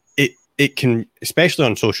it can, especially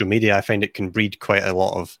on social media, I find it can breed quite a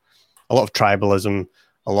lot of tribalism,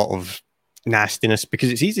 a lot of nastiness,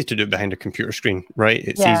 because it's easy to do it behind a computer screen, right?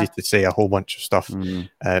 It's easy to say a whole bunch of stuff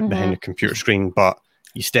behind a computer screen, but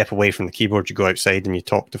you step away from the keyboard, you go outside and you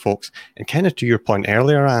talk to folks. And kind of to your point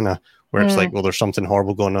earlier, Anna, where it's like, well, there's something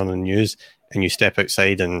horrible going on in the news, and you step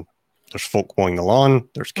outside and there's folk mowing the lawn,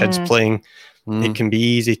 there's kids playing. It can be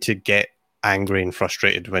easy to get angry and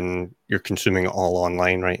frustrated when you're consuming it all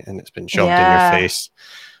online, right? And it's been shoved in your face.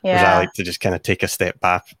 Whereas I like to just kind of take a step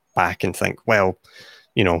back and think, well,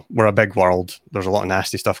 we're a big world. There's a lot of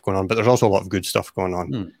nasty stuff going on, but there's also a lot of good stuff going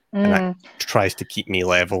on. And that tries to keep me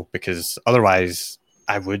level, because otherwise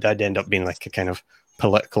I'd end up being like a kind of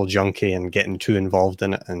political junkie and getting too involved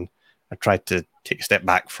in it. And I tried to take a step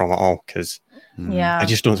back from it all, because I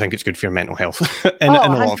just don't think it's good for your mental health in a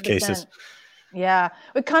lot of cases. Yeah,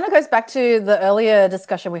 it kind of goes back to the earlier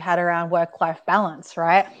discussion we had around work-life balance,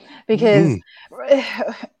 right? Because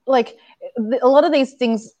like a lot of these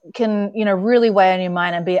things can, really weigh on your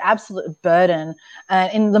mind and be an absolute burden.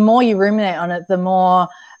 And the more you ruminate on it, the more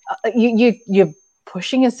you're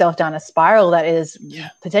pushing yourself down a spiral that is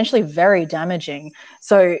potentially very damaging.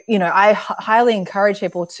 So, I highly encourage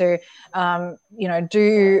people to,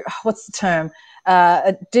 do, what's the term?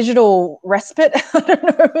 A digital respite. I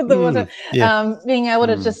don't know being able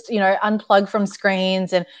to just, unplug from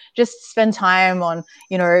screens and just spend time on,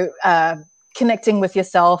 connecting with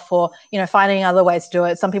yourself, or, finding other ways to do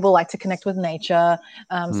it. Some people like to connect with nature.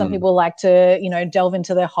 Some people like to, delve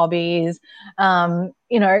into their hobbies,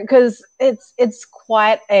 because it's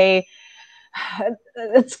quite a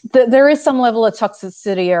there is some level of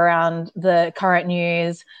toxicity around the current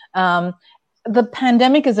news. The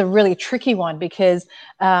pandemic is a really tricky one because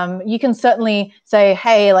you can certainly say,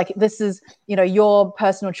 hey, like this is, your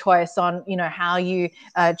personal choice on, how you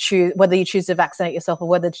choose, whether you choose to vaccinate yourself or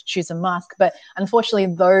whether to choose a mask. But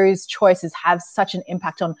unfortunately, those choices have such an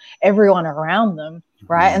impact on everyone around them.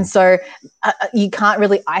 Right. And so you can't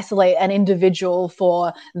really isolate an individual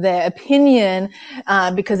for their opinion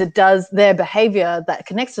because their behavior that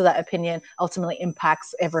connects to that opinion ultimately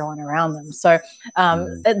impacts everyone around them. So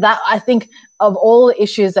that, I think, of all the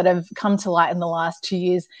issues that have come to light in the last 2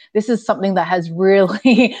 years, this is something that has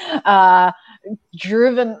really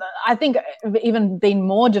driven, I think, even been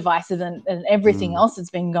more divisive than everything else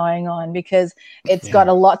that's been going on, because it's got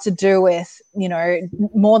a lot to do with,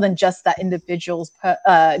 more than just that individual's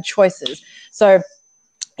choices. So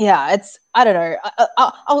yeah, I don't know.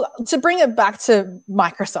 I'll to bring it back to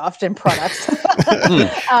Microsoft and products.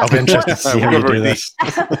 I'll be interested to see how you do this.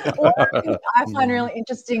 One of the things I find really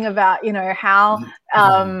interesting about, how,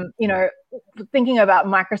 thinking about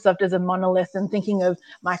Microsoft as a monolith and thinking of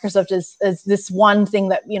Microsoft as this one thing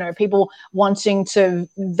that, people wanting to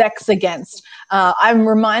vex against. I'm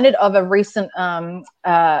reminded of a recent,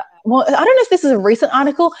 well, I don't know if this is a recent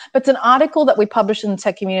article, but it's an article that we published in the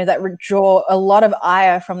tech community that would draw a lot of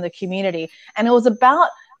ire from the community. And it was about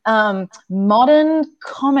modern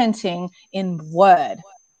commenting in Word.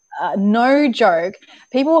 No joke.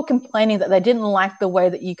 People were complaining that they didn't like the way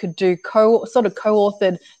that you could do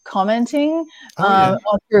co-authored commenting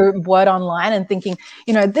through Word Online, and thinking,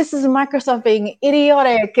 this is Microsoft being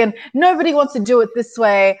idiotic and nobody wants to do it this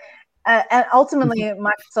way. And ultimately,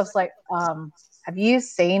 Microsoft's like, have you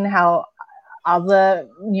seen how other,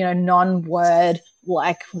 non-Word,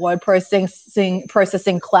 like word processing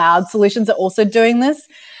cloud solutions are also doing this?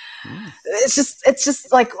 It's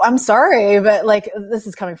just like, I'm sorry, but like, this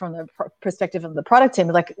is coming from the perspective of the product team.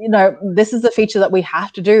 Like, this is the feature that we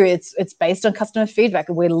have to do. It's based on customer feedback.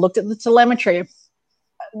 We looked at the telemetry.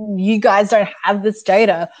 You guys don't have this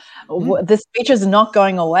data. This feature is not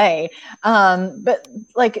going away. But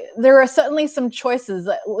like, there are certainly some choices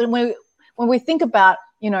that when we think about,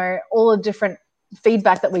 all the different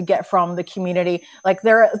feedback that we get from the community, like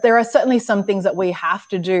there are certainly some things that we have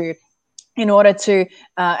to do in order to,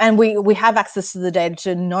 and we have access to the data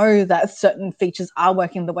to know that certain features are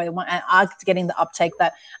working the way they want and are getting the uptake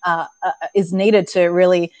that is needed to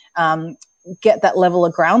really get that level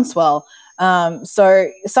of groundswell.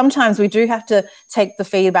 So sometimes we do have to take the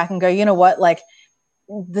feedback and go, you know what, like,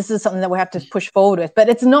 this is something that we have to push forward with. But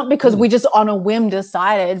it's not because we just on a whim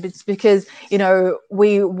decided. It's because,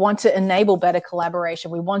 we want to enable better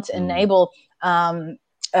collaboration. We want to enable,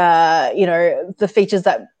 the features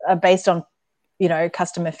that are based on,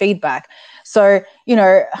 customer feedback. So,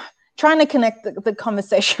 trying to connect the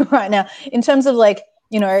conversation right now in terms of like,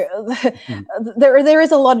 there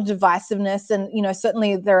is a lot of divisiveness, and,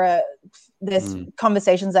 certainly there's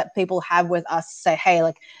conversations that people have with us, say, hey,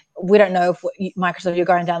 like, we don't know if Microsoft, you're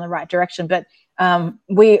going down the right direction, but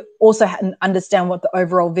we also understand what the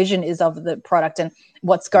overall vision is of the product and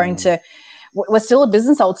what's going to, we're still a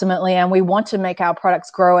business ultimately, and we want to make our products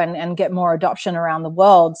grow and get more adoption around the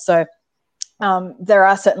world. So there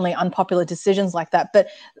are certainly unpopular decisions like that, but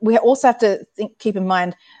we also have to keep in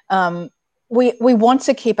mind, we want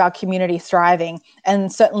to keep our community thriving,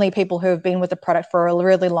 and certainly people who have been with the product for a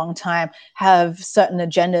really long time have certain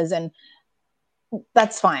agendas, and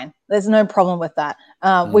that's fine. There's no problem with that.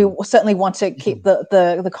 We certainly want to keep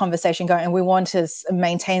the conversation going, and we want to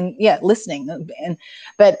maintain, listening.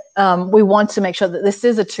 But we want to make sure that this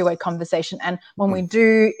is a two-way conversation. And when we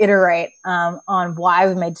do iterate on why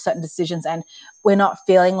we made certain decisions, and we're not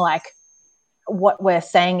feeling like what we're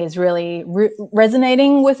saying is really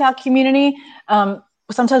resonating with our community,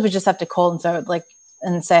 sometimes we just have to call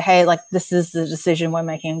and say, hey, like, this is the decision we're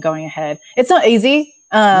making and going ahead. It's not easy.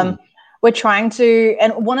 We're trying to,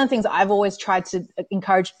 and one of the things I've always tried to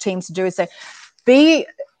encourage teams to do is say, be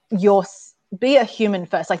a human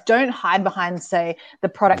first. Like, don't hide behind, say, the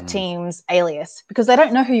product team's alias, because they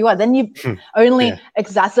don't know who you are. Then you only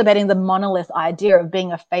exacerbating the monolith idea of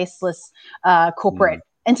being a faceless corporate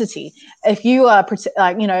entity. If you are,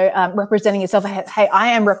 representing yourself, hey, I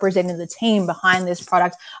am representing the team behind this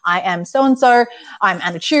product. I am so-and-so. I'm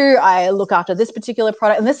Anna Chu. I look after this particular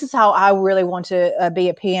product. And this is how I really want to be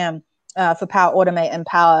a PM. For Power Automate and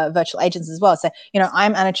Power Virtual Agents as well. So,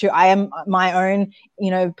 I'm Anna Chu. I am my own,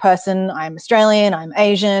 person. I'm Australian. I'm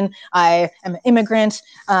Asian. I am an immigrant.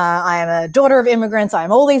 I am a daughter of immigrants.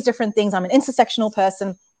 I'm all these different things. I'm an intersectional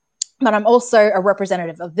person. but I'm also a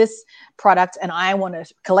representative of this product, and I want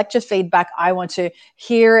to collect your feedback. I want to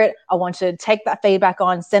hear it. I want to take that feedback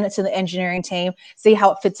on, send it to the engineering team, see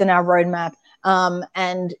how it fits in our roadmap,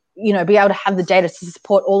 and be able to have the data to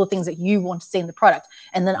support all the things that you want to see in the product.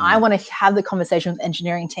 And then I want to have the conversation with the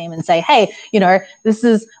engineering team and say, hey, this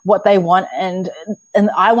is what they want. And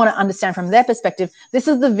I want to understand from their perspective, this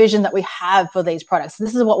is the vision that we have for these products.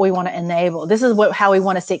 This is what we want to enable. This is how we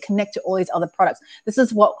want to see it connect to all these other products. This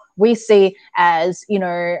is what we see as,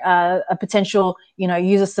 a potential,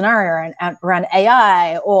 user scenario around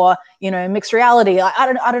AI or, mixed reality.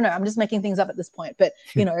 I don't know. I'm just making things up at this point. But,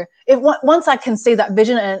 once I can see that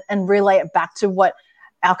vision and relay it back to what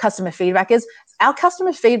our customer feedback is, our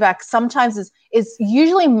customer feedback sometimes is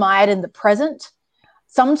usually mired in the present,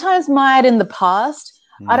 sometimes mired in the past.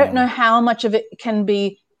 I don't know how much of it can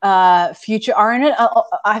be future oriented.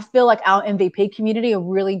 I feel like our MVP community are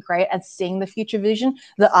really great at seeing the future vision,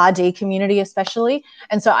 the RD community especially.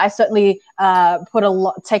 And so I certainly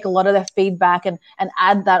take a lot of their feedback and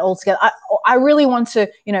add that all together. I really want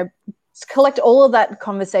to, collect all of that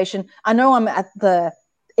conversation. I know I'm at the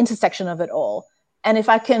intersection of it all. And if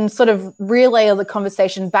I can sort of relay the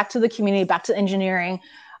conversation back to the community, back to engineering,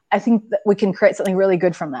 I think that we can create something really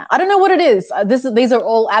good from that. I don't know what it is. These are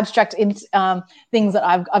all abstract things that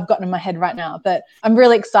I've gotten in my head right now, but I'm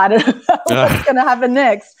really excited about what's going to happen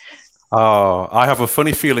next. Oh, I have a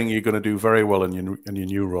funny feeling you're going to do very well in your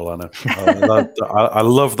new role, Anna. I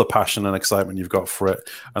love the passion and excitement you've got for it,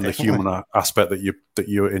 and the human aspect that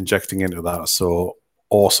you're injecting into that. So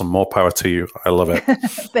awesome! More power to you. I love it.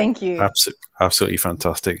 Thank you. Absolutely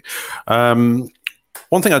fantastic.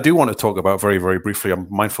 One thing I do want to talk about very, very briefly, I'm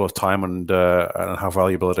mindful of time and how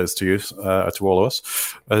valuable it is to you, to all of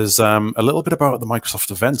us, is a little bit about the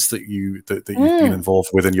Microsoft events that you've been involved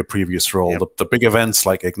with in your previous role. Yep. The big events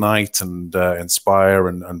like Ignite and Inspire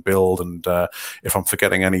and Build. And if I'm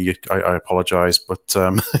forgetting any, I apologize. But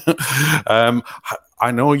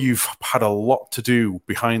I know you've had a lot to do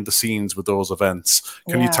behind the scenes with those events.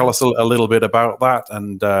 Can you tell us a little bit about that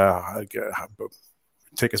and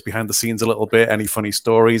take us behind the scenes a little bit? Any funny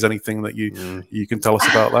stories, anything that you can tell us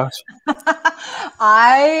about that?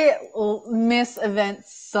 I miss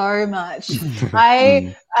events so much.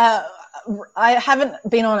 I haven't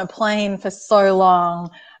been on a plane for so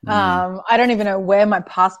long. I don't even know where my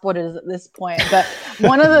passport is at this point. But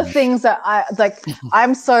one of the things that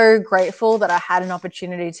I'm so grateful that I had an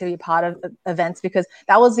opportunity to be part of events, because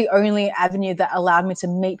that was the only avenue that allowed me to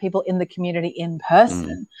meet people in the community in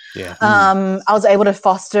person. I was able to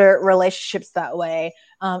foster relationships that way.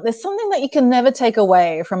 There's something that you can never take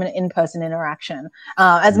away from an in-person interaction.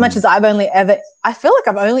 As much as I feel like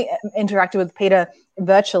I've only interacted with Peter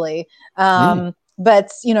virtually.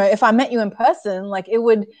 But, if I met you in person,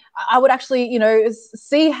 I would actually,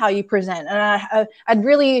 see how you present. And I'd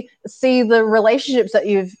really see the relationships that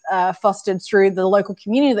you've fostered through the local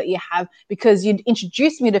community that you have, because you'd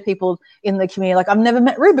introduce me to people in the community. Like, I've never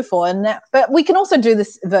met Rue before. But we can also do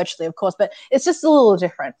this virtually, of course, but it's just a little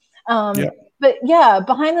different. But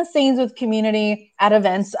behind the scenes with community at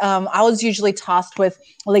events, I was usually tasked with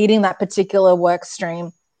leading that particular work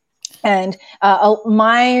stream. And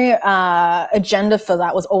my agenda for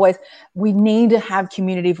that was always, we need to have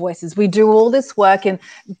community voices. We do all this work in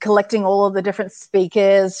collecting all of the different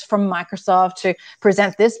speakers from Microsoft to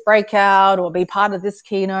present this breakout or be part of this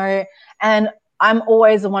keynote. And I'm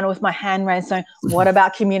always the one with my hand raised saying, what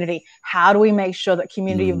about community? How do we make sure that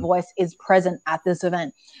community voice is present at this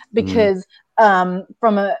event? Because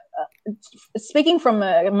speaking from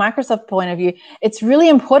a Microsoft point of view, it's really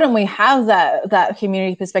important we have that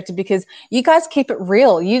community perspective, because you guys keep it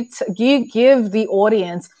real. You give the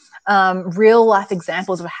audience real life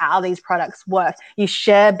examples of how these products work. You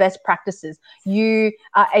share best practices. You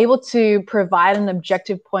are able to provide an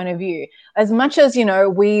objective point of view. As much as,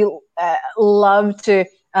 we love to,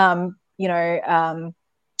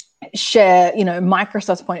 share,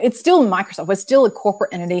 Microsoft's point. It's still Microsoft. We're still a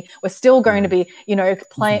corporate entity. We're still going to be,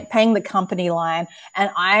 paying the company line.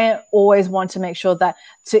 And I always want to make sure that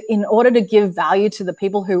in order to give value to the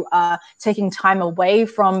people who are taking time away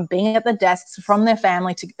from being at the desks, from their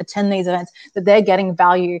family to attend these events, that they're getting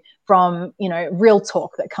value from, real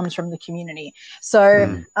talk that comes from the community.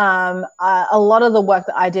 So a lot of the work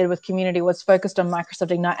that I did with community was focused on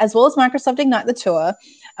Microsoft Ignite, as well as Microsoft Ignite the Tour,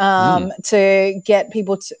 to get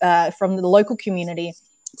people from the local community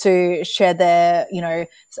to share their,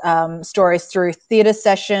 stories through theater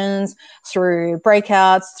sessions, through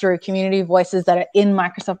breakouts, through community voices that are in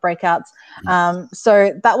Microsoft breakouts.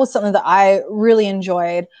 So that was something that I really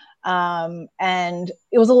enjoyed. and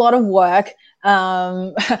it was a lot of work.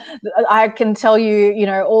 I can tell you,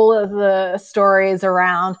 all of the stories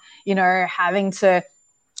around, having to,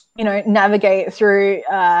 navigate through,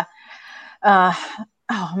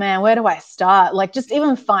 oh man, where do I start? Like just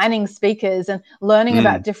even finding speakers and learning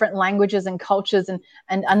about different languages and cultures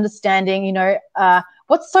and understanding,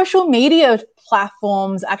 what social media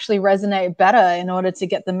platforms actually resonate better in order to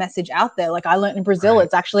get the message out there. Like I learned in Brazil,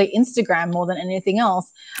 It's actually Instagram more than anything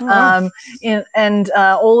else. And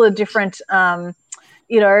all the different, and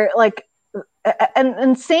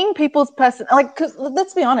seeing people's person, like, 'cause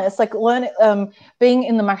let's be honest, like being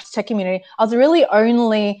in the Microsoft Tech community, I was really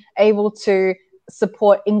only able to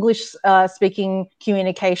support English speaking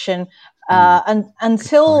communication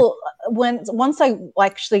until once I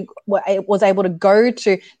actually was able to go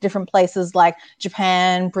to different places like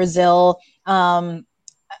Japan, Brazil, and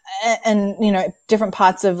different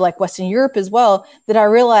parts of like Western Europe as well, that I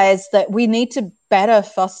realized that we need to better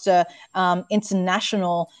foster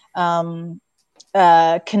international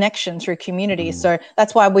connection through community. So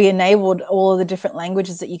that's why we enabled all of the different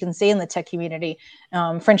languages that you can see in the tech community: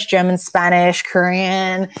 French, German, Spanish,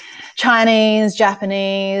 Korean, Chinese,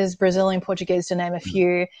 Japanese, Brazilian, Portuguese, to name a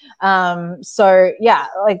few. So yeah,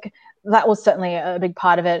 like that was certainly a big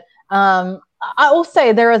part of it. I will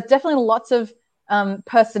say there are definitely lots of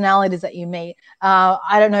personalities that you meet.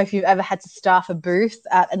 I don't know if you've ever had to staff a booth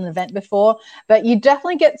at an event before, but you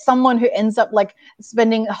definitely get someone who ends up like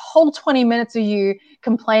spending a whole 20 minutes of you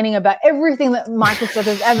complaining about everything that Microsoft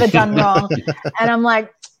has ever done wrong. And I'm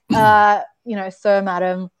like, sir,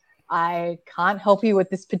 madam, I can't help you with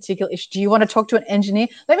this particular issue. Do you want to talk to an engineer?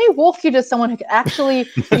 Let me walk you to someone who can actually,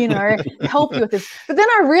 help you with this. But then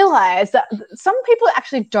I realized that some people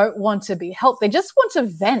actually don't want to be helped. They just want to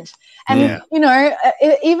vent. And,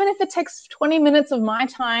 even if it takes 20 minutes of my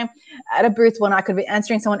time at a booth when I could be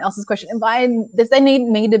answering someone else's question, if they need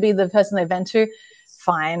me to be the person they vent to,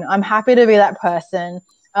 fine. I'm happy to be that person.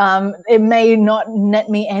 It may not net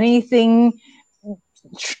me anything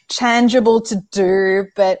tangible to do,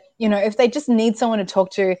 but if they just need someone to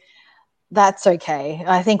talk to, that's okay.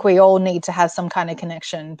 I think we all need to have some kind of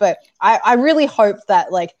connection, but I really hope that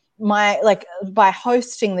by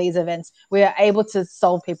hosting these events, we are able to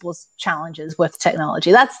solve people's challenges with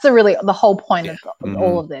technology. That's the whole point of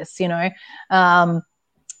all of this.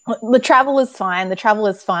 The travel is fine. The travel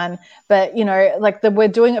is fun, but we're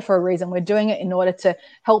doing it for a reason. We're doing it in order to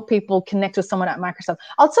help people connect with someone at Microsoft.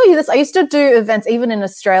 I'll tell you this: I used to do events even in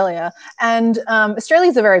Australia, and Australia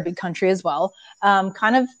is a very big country as well,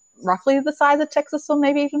 kind of roughly the size of Texas or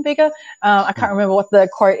maybe even bigger. I can't remember what the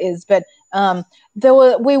quote is, but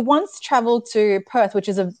we once traveled to Perth, which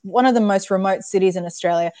is one of the most remote cities in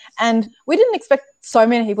Australia, and we didn't expect so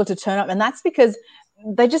many people to turn up, and that's because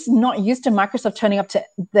they're just not used to Microsoft turning up to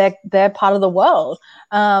their part of the world.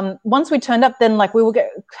 Once we turned up, then we will get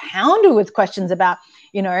hounded with questions about,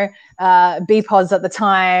 BPOS at the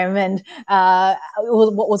time and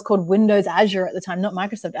what was called Windows Azure at the time, not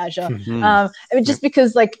Microsoft Azure. Just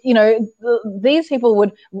because these people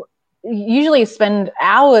would usually spend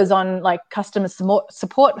hours on customer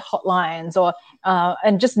support hotlines or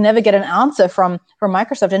and just never get an answer from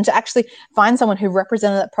Microsoft, and to actually find someone who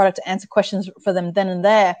represented that product to answer questions for them then and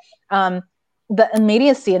there, the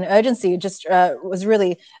immediacy and urgency just was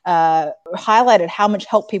really highlighted how much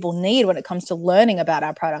help people need when it comes to learning about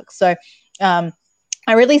our products. So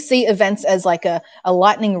I really see events as like a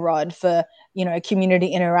lightning rod for community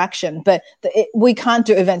interaction, but we can't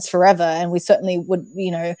do events forever, and we certainly would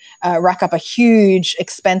rack up a huge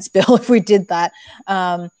expense bill if we did that.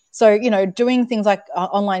 So doing things like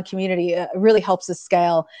online community really helps us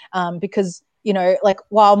scale, because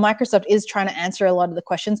while Microsoft is trying to answer a lot of the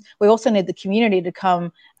questions, we also need the community to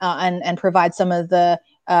come and provide some of the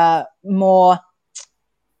more,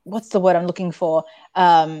 what's the word I'm looking for,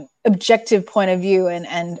 objective point of view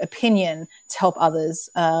and opinion to help others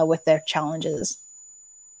with their challenges.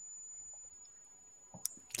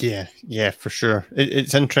 Yeah, for sure.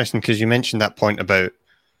 It's interesting because you mentioned that point about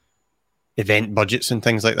event budgets and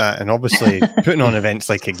things like that, and obviously putting on events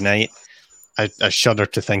like Ignite, I shudder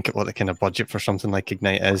to think at what the kind of budget for something like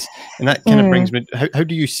Ignite is, and that kind of brings me, how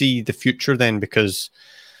do you see the future then? Because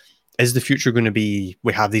is the future going to be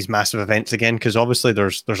we have these massive events again? Because obviously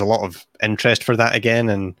there's a lot of interest for that again,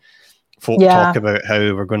 and folk talk about how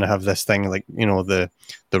we're going to have this thing like the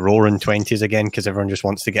roaring 20s again, because everyone just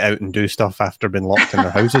wants to get out and do stuff after being locked in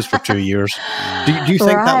their houses for 2 years. Do you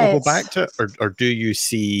think that will go back to it, or do you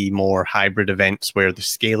see more hybrid events where the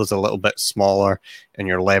scale is a little bit smaller and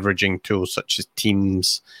you're leveraging tools such as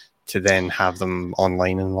Teams to then have them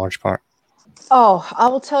online in large part? Oh, I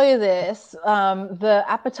will tell you this. The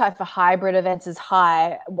appetite for hybrid events is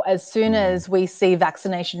high as soon as we see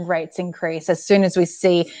vaccination rates increase, as soon as we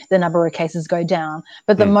see the number of cases go down.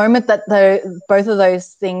 But the moment that both of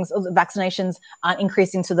those things, the vaccinations aren't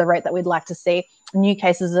increasing to the rate that we'd like to see, new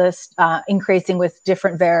cases are increasing with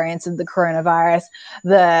different variants of the coronavirus,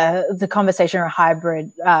 the conversation around hybrid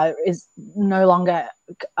is no longer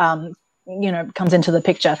comes into the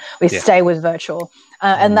picture. We stay with virtual.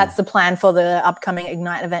 And that's the plan for the upcoming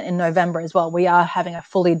Ignite event in November as well. We are having a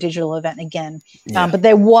fully digital event again. But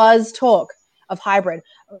there was talk of hybrid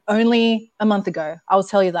only a month ago. I'll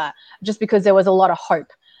tell you that, just because there was a lot of hope.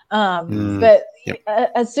 But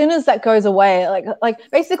as soon as that goes away, like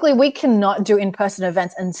basically we cannot do in-person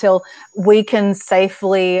events until we can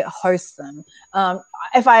safely host them.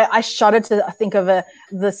 If I shudder to think of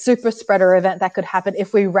the super spreader event that could happen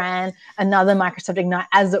if we ran another Microsoft Ignite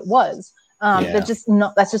as it was. That's just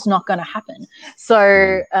not going to happen.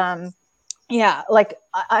 So, I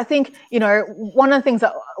think, one of the things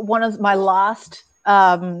that one of my last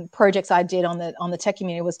projects I did on the tech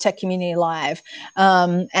community was Tech Community Live.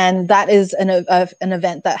 And that is an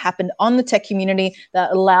event that happened on the tech community that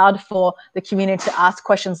allowed for the community to ask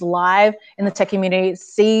questions live in the tech community,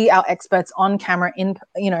 see our experts on camera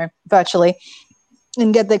virtually,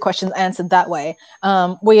 and get their questions answered that way.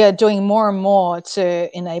 We are doing more and more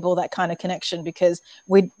to enable that kind of connection, because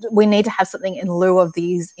we need to have something in lieu of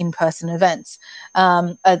these in-person events,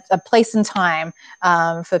 a place and time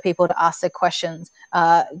for people to ask their questions,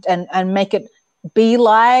 and make it be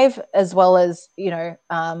live, as well as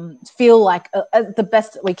feel like the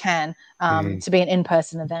best that we can to be an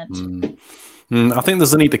in-person event. I think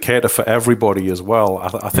there's an indicator for everybody as well.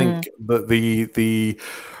 I think that the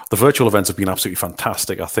virtual events have been absolutely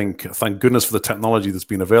fantastic. I think, thank goodness for the technology that's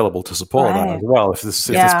been available to support that as well. If this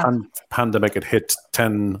pandemic had hit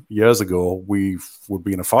 10 years ago, we would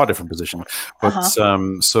be in a far different position.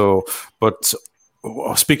 But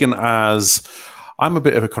speaking as, I'm a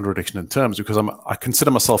bit of a contradiction in terms, because I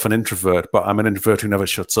consider myself an introvert, but I'm an introvert who never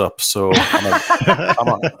shuts up. So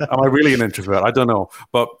am I really an introvert? I don't know.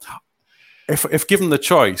 But if given the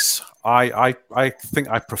choice, I think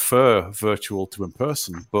I prefer virtual to in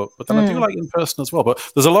person, but then I do like in person as well. But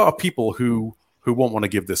there's a lot of people who won't want to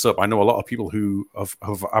give this up. I know a lot of people who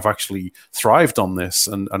have actually thrived on this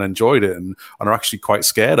and enjoyed it, and are actually quite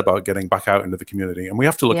scared about getting back out into the community. And we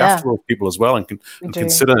have to look after those people as well, and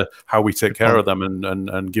consider how we take care of them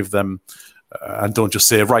and give them. And don't just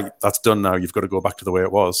say, right, that's done now, you've got to go back to the way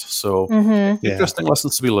it was. So interesting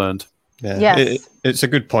lessons to be learned. It's a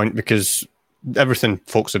good point, because everything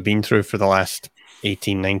folks have been through for the last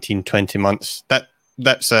 18, 19, 20 months,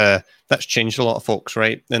 that's changed a lot of folks,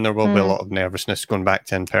 right? And there will be a lot of nervousness going back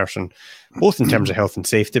to in person, both in terms of health and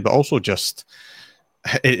safety, but also just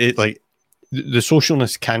the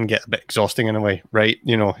socialness can get a bit exhausting in a way, right?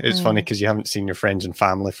 It's funny because you haven't seen your friends and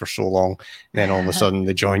family for so long, and then all of a sudden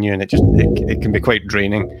they join you, and it can be quite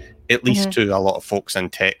draining, at least to a lot of folks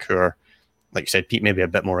in tech who are, like you said, Pete, maybe a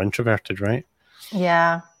bit more introverted, right?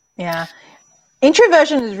 Yeah.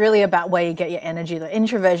 Introversion is really about where you get your energy, the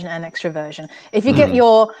introversion and extroversion. If you get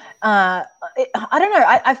your, I don't know,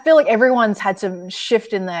 I feel like everyone's had to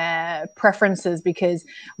shift in their preferences, because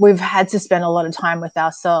we've had to spend a lot of time with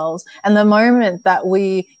ourselves. And the moment that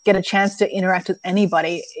we get a chance to interact with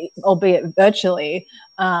anybody, albeit virtually,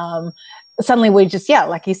 suddenly we just,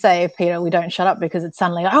 like you say, Peter, we don't shut up, because it's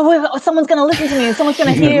suddenly, someone's going to listen to me, and someone's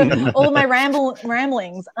going to hear all of my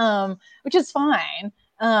ramblings, which is fine.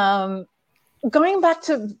 Going back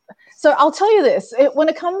to, so I'll tell you this, when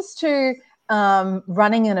it comes to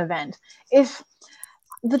running an event, if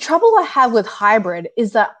the trouble I have with hybrid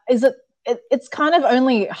is that it's kind of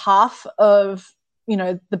only half of,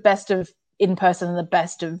 the best of in-person and the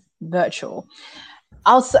best of virtual.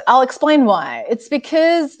 I'll explain why. It's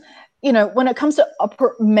because, when it comes to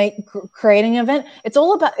creating an event, it's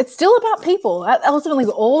still about people. Ultimately,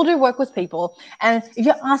 we all do work with people. And if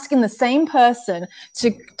you're asking the same person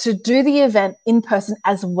to do the event in person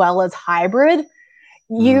as well as hybrid,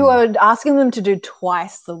 you are asking them to do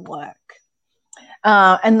twice the work.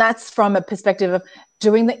 And that's from a perspective of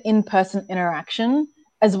doing the in-person interaction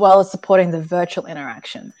as well as supporting the virtual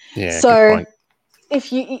interaction. Yeah, so good point.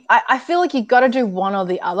 I feel like you got to do one or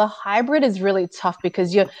the other. Hybrid is really tough,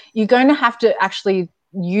 because you're going to have to actually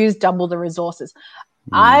use double the resources.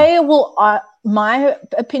 I will, my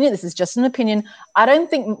opinion, this is just an opinion, I don't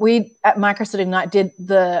think we at Microsoft Ignite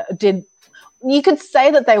did you could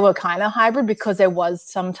say that they were kind of hybrid because there was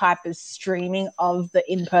some type of streaming of the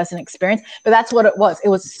in-person experience, but that's what it was. It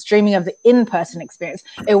was streaming of the in-person experience.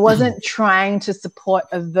 It wasn't trying to support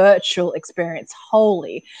a virtual experience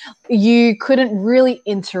wholly. You couldn't really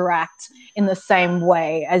interact in the same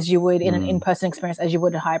way as you would in an in-person experience as you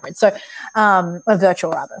would a hybrid. So a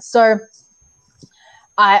virtual rather. So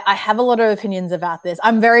I have a lot of opinions about this.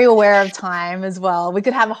 I'm very aware of time as well. We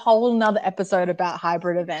could have a whole nother episode about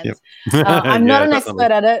hybrid events. Yep. I'm not an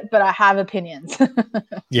expert at it, but I have opinions.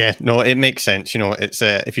 Yeah, no, it makes sense. It's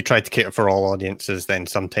if you try to cater for all audiences, then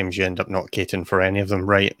sometimes you end up not catering for any of them,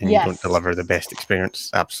 right? And you don't deliver the best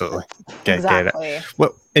experience. Absolutely. Get it.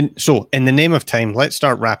 Well, so in the name of time, let's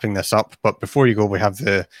start wrapping this up. But before you go, we have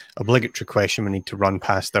the obligatory question we need to run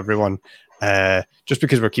past everyone. Just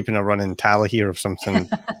because we're keeping a running tally here of something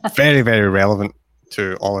very, very relevant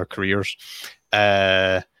to all our careers.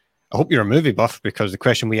 I hope you're a movie buff, because the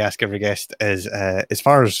question we ask every guest is, as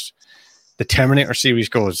far as the Terminator series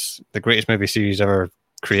goes, the greatest movie series ever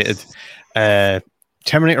created,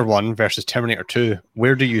 Terminator 1 versus Terminator 2,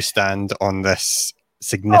 where do you stand on this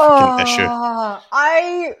significant issue?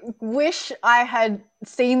 I wish I had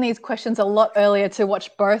seen these questions a lot earlier to watch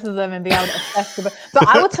both of them and be able to assess them. But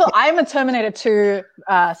I will tell, I'm a Terminator 2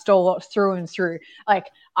 stalwart through and through. Like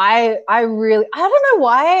I don't know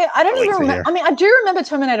why. I don't even remember. I mean, I do remember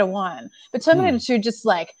Terminator 1, but Terminator 2 just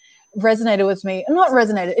like resonated with me. Not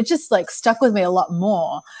resonated, it just like stuck with me a lot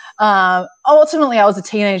more. Ultimately, I was a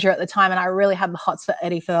teenager at the time and I really had the hots for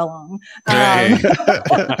Eddie Furlong. There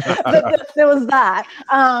was that.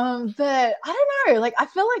 But I don't know, like I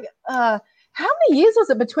feel like how many years was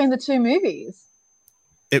it between the two movies?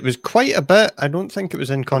 It was quite a bit. I don't think it was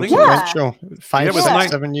inconsequential. 5,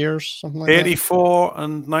 6, 7 years, something like 84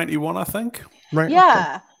 and 91, I think. Right.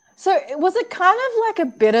 Yeah. Okay. So was it kind of like a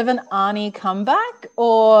bit of an Arnie comeback,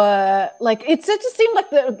 or like it just seemed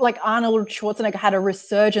like Arnold Schwarzenegger had a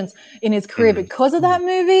resurgence in his career because of that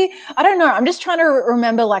movie? I don't know. I'm just trying to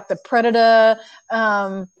remember like the Predator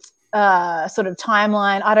sort of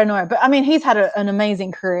timeline. I don't know, but I mean he's had an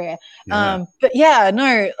amazing career. Yeah. But yeah,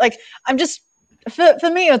 no, like I'm just. For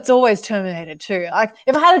me, it's always Terminator 2. Like,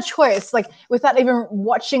 if I had a choice, like, without even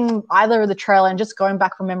watching either of the trailer and just going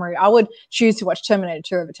back from memory, I would choose to watch Terminator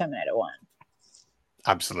 2 over Terminator 1.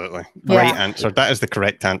 Absolutely. Yeah. Right answer. That is the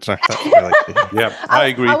correct answer. That's really yeah, I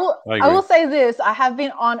agree. I will say this. I have been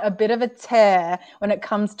on a bit of a tear when it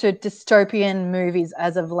comes to dystopian movies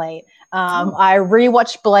as of late. I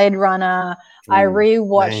rewatched Blade Runner. I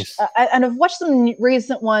rewatched, and I've watched some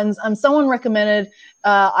recent ones. Someone recommended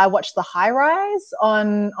I watched The High Rise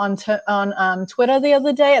on Twitter the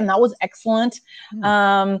other day, and that was excellent.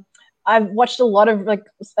 I've watched a lot of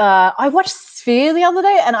I watched Sphere the other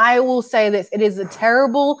day, and I will say this: it is a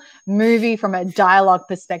terrible movie from a dialogue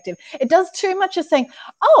perspective. It does too much of saying,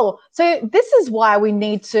 "Oh, so this is why we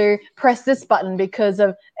need to press this button because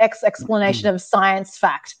of X explanation of science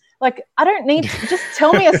fact." Like, I don't need to just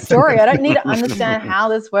tell me a story. I don't need to understand how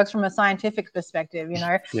this works from a scientific perspective,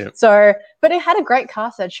 Yep. So, but it had a great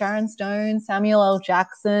cast. It had Sharon Stone, Samuel L.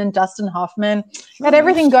 Jackson, Dustin Hoffman. It had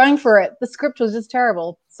everything going for it. The script was just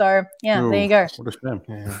terrible. So, yeah, there you go. What a shame.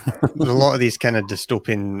 Yeah. There's a lot of these kind of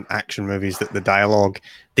dystopian action movies that the dialogue,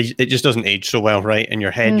 it just doesn't age so well, right? In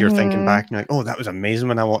your head, you're thinking back and you're like, oh, that was amazing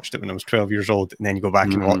when I watched it when I was 12 years old. And then you go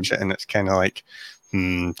back and watch it and it's kind of like,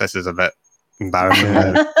 this is a bit embarrassing.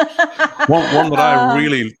 one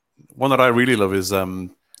that I really love is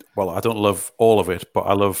well, I don't love all of it, but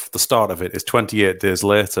I love the start of it. Is 28 Days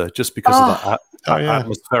Later, just because of that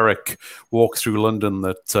atmospheric walk through London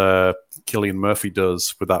that Cillian Murphy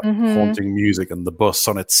does with that haunting music and the bus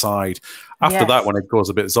on its side. After that, when it goes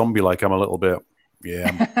a bit zombie-like, I'm a little bit I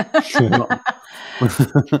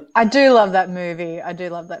do love that movie.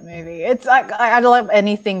 It's like I love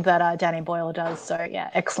anything that Danny Boyle does. So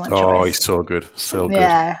yeah, excellent choice. Oh, he's so good. So good.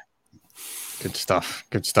 Yeah. Good stuff.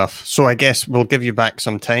 So I guess we'll give you back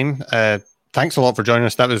some time. Thanks a lot for joining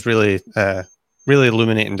us. That was really, really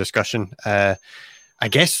illuminating discussion. I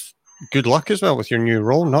guess good luck as well with your new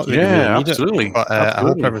role. Not that you really need absolutely. It, but I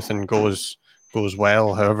hope everything goes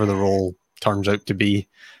well, however the role turns out to be.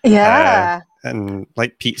 Yeah. And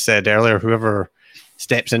like Pete said earlier, whoever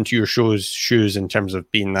steps into your shoes in terms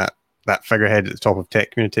of being that figurehead at the top of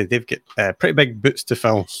tech community, they've got pretty big boots to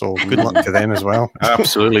fill. So good luck to them as well.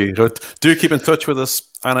 Absolutely. Do keep in touch with us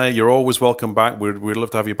Anna, you're always welcome back. We'd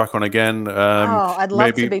love to have you back on again. I'd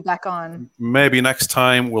love to be back on. Maybe next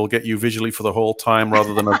time we'll get you visually for the whole time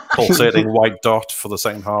rather than a pulsating white dot for the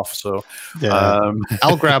second half. So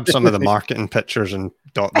I'll grab some of the marketing pictures and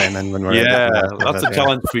dot them in when we're that's a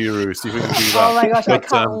challenge for you, Ruth. See if we can do that. Oh my gosh, I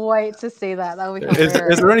can't wait to see that. That'll be is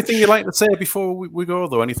there anything you'd like to say before we go,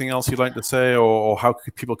 though? Anything else you'd like to say, or how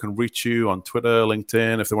people can reach you on Twitter,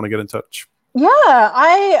 LinkedIn, if they want to get in touch? Yeah,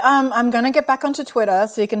 I'm going to get back onto Twitter,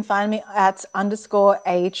 so you can find me at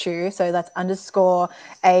 _ACHU, so that's _ACHU.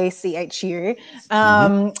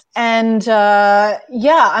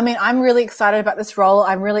 I mean, I'm really excited about this role.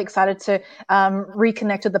 I'm really excited to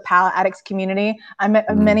reconnect with the Power Addicts community. I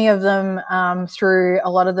met many of them through a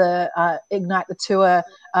lot of the Ignite the Tour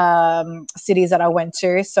cities that I went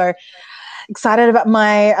to. So excited about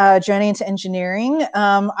my journey into engineering.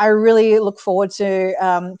 I really look forward to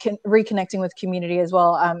reconnecting with community as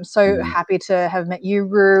well. I'm so happy to have met you,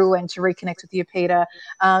 Roo, and to reconnect with you, Peter.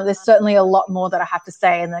 There's certainly a lot more that I have to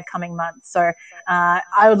say in the coming months. So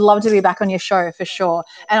I would love to be back on your show for sure.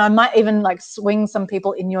 And I might even swing some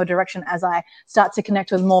people in your direction as I start to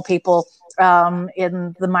connect with more people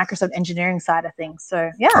in the Microsoft engineering side of things. So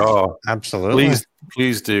yeah. Oh, absolutely.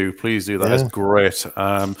 Please do. That is great.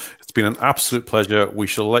 It's been an absolute pleasure. We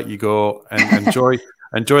shall let you go and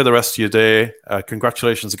enjoy the rest of your day.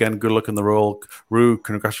 Congratulations again. Good luck in the role. Roo,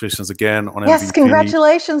 congratulations again on MVP. Yes,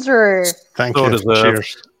 congratulations, Roo. Thank you.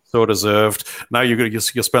 Cheers. So deserved. Now you'll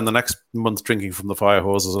spend the next month drinking from the fire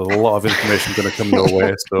hose. There's a lot of information going to come your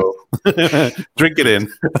way, so drink it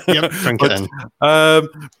in. Yep, drink it in.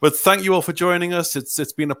 But thank you all for joining us.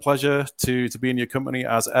 It's been a pleasure to be in your company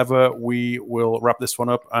as ever. We will wrap this one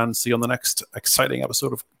up and see you on the next exciting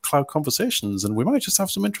episode of Cloud Conversations. And we might just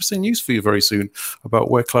have some interesting news for you very soon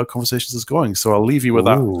about where Cloud Conversations is going. So I'll leave you with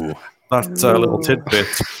that little tidbit,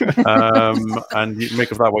 and you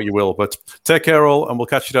make of that what you will. But take care all, and we'll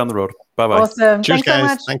catch you down the road. Bye-bye. Awesome. Cheers, Thanks so guys.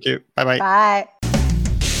 much. Thank you. Bye-bye. Bye.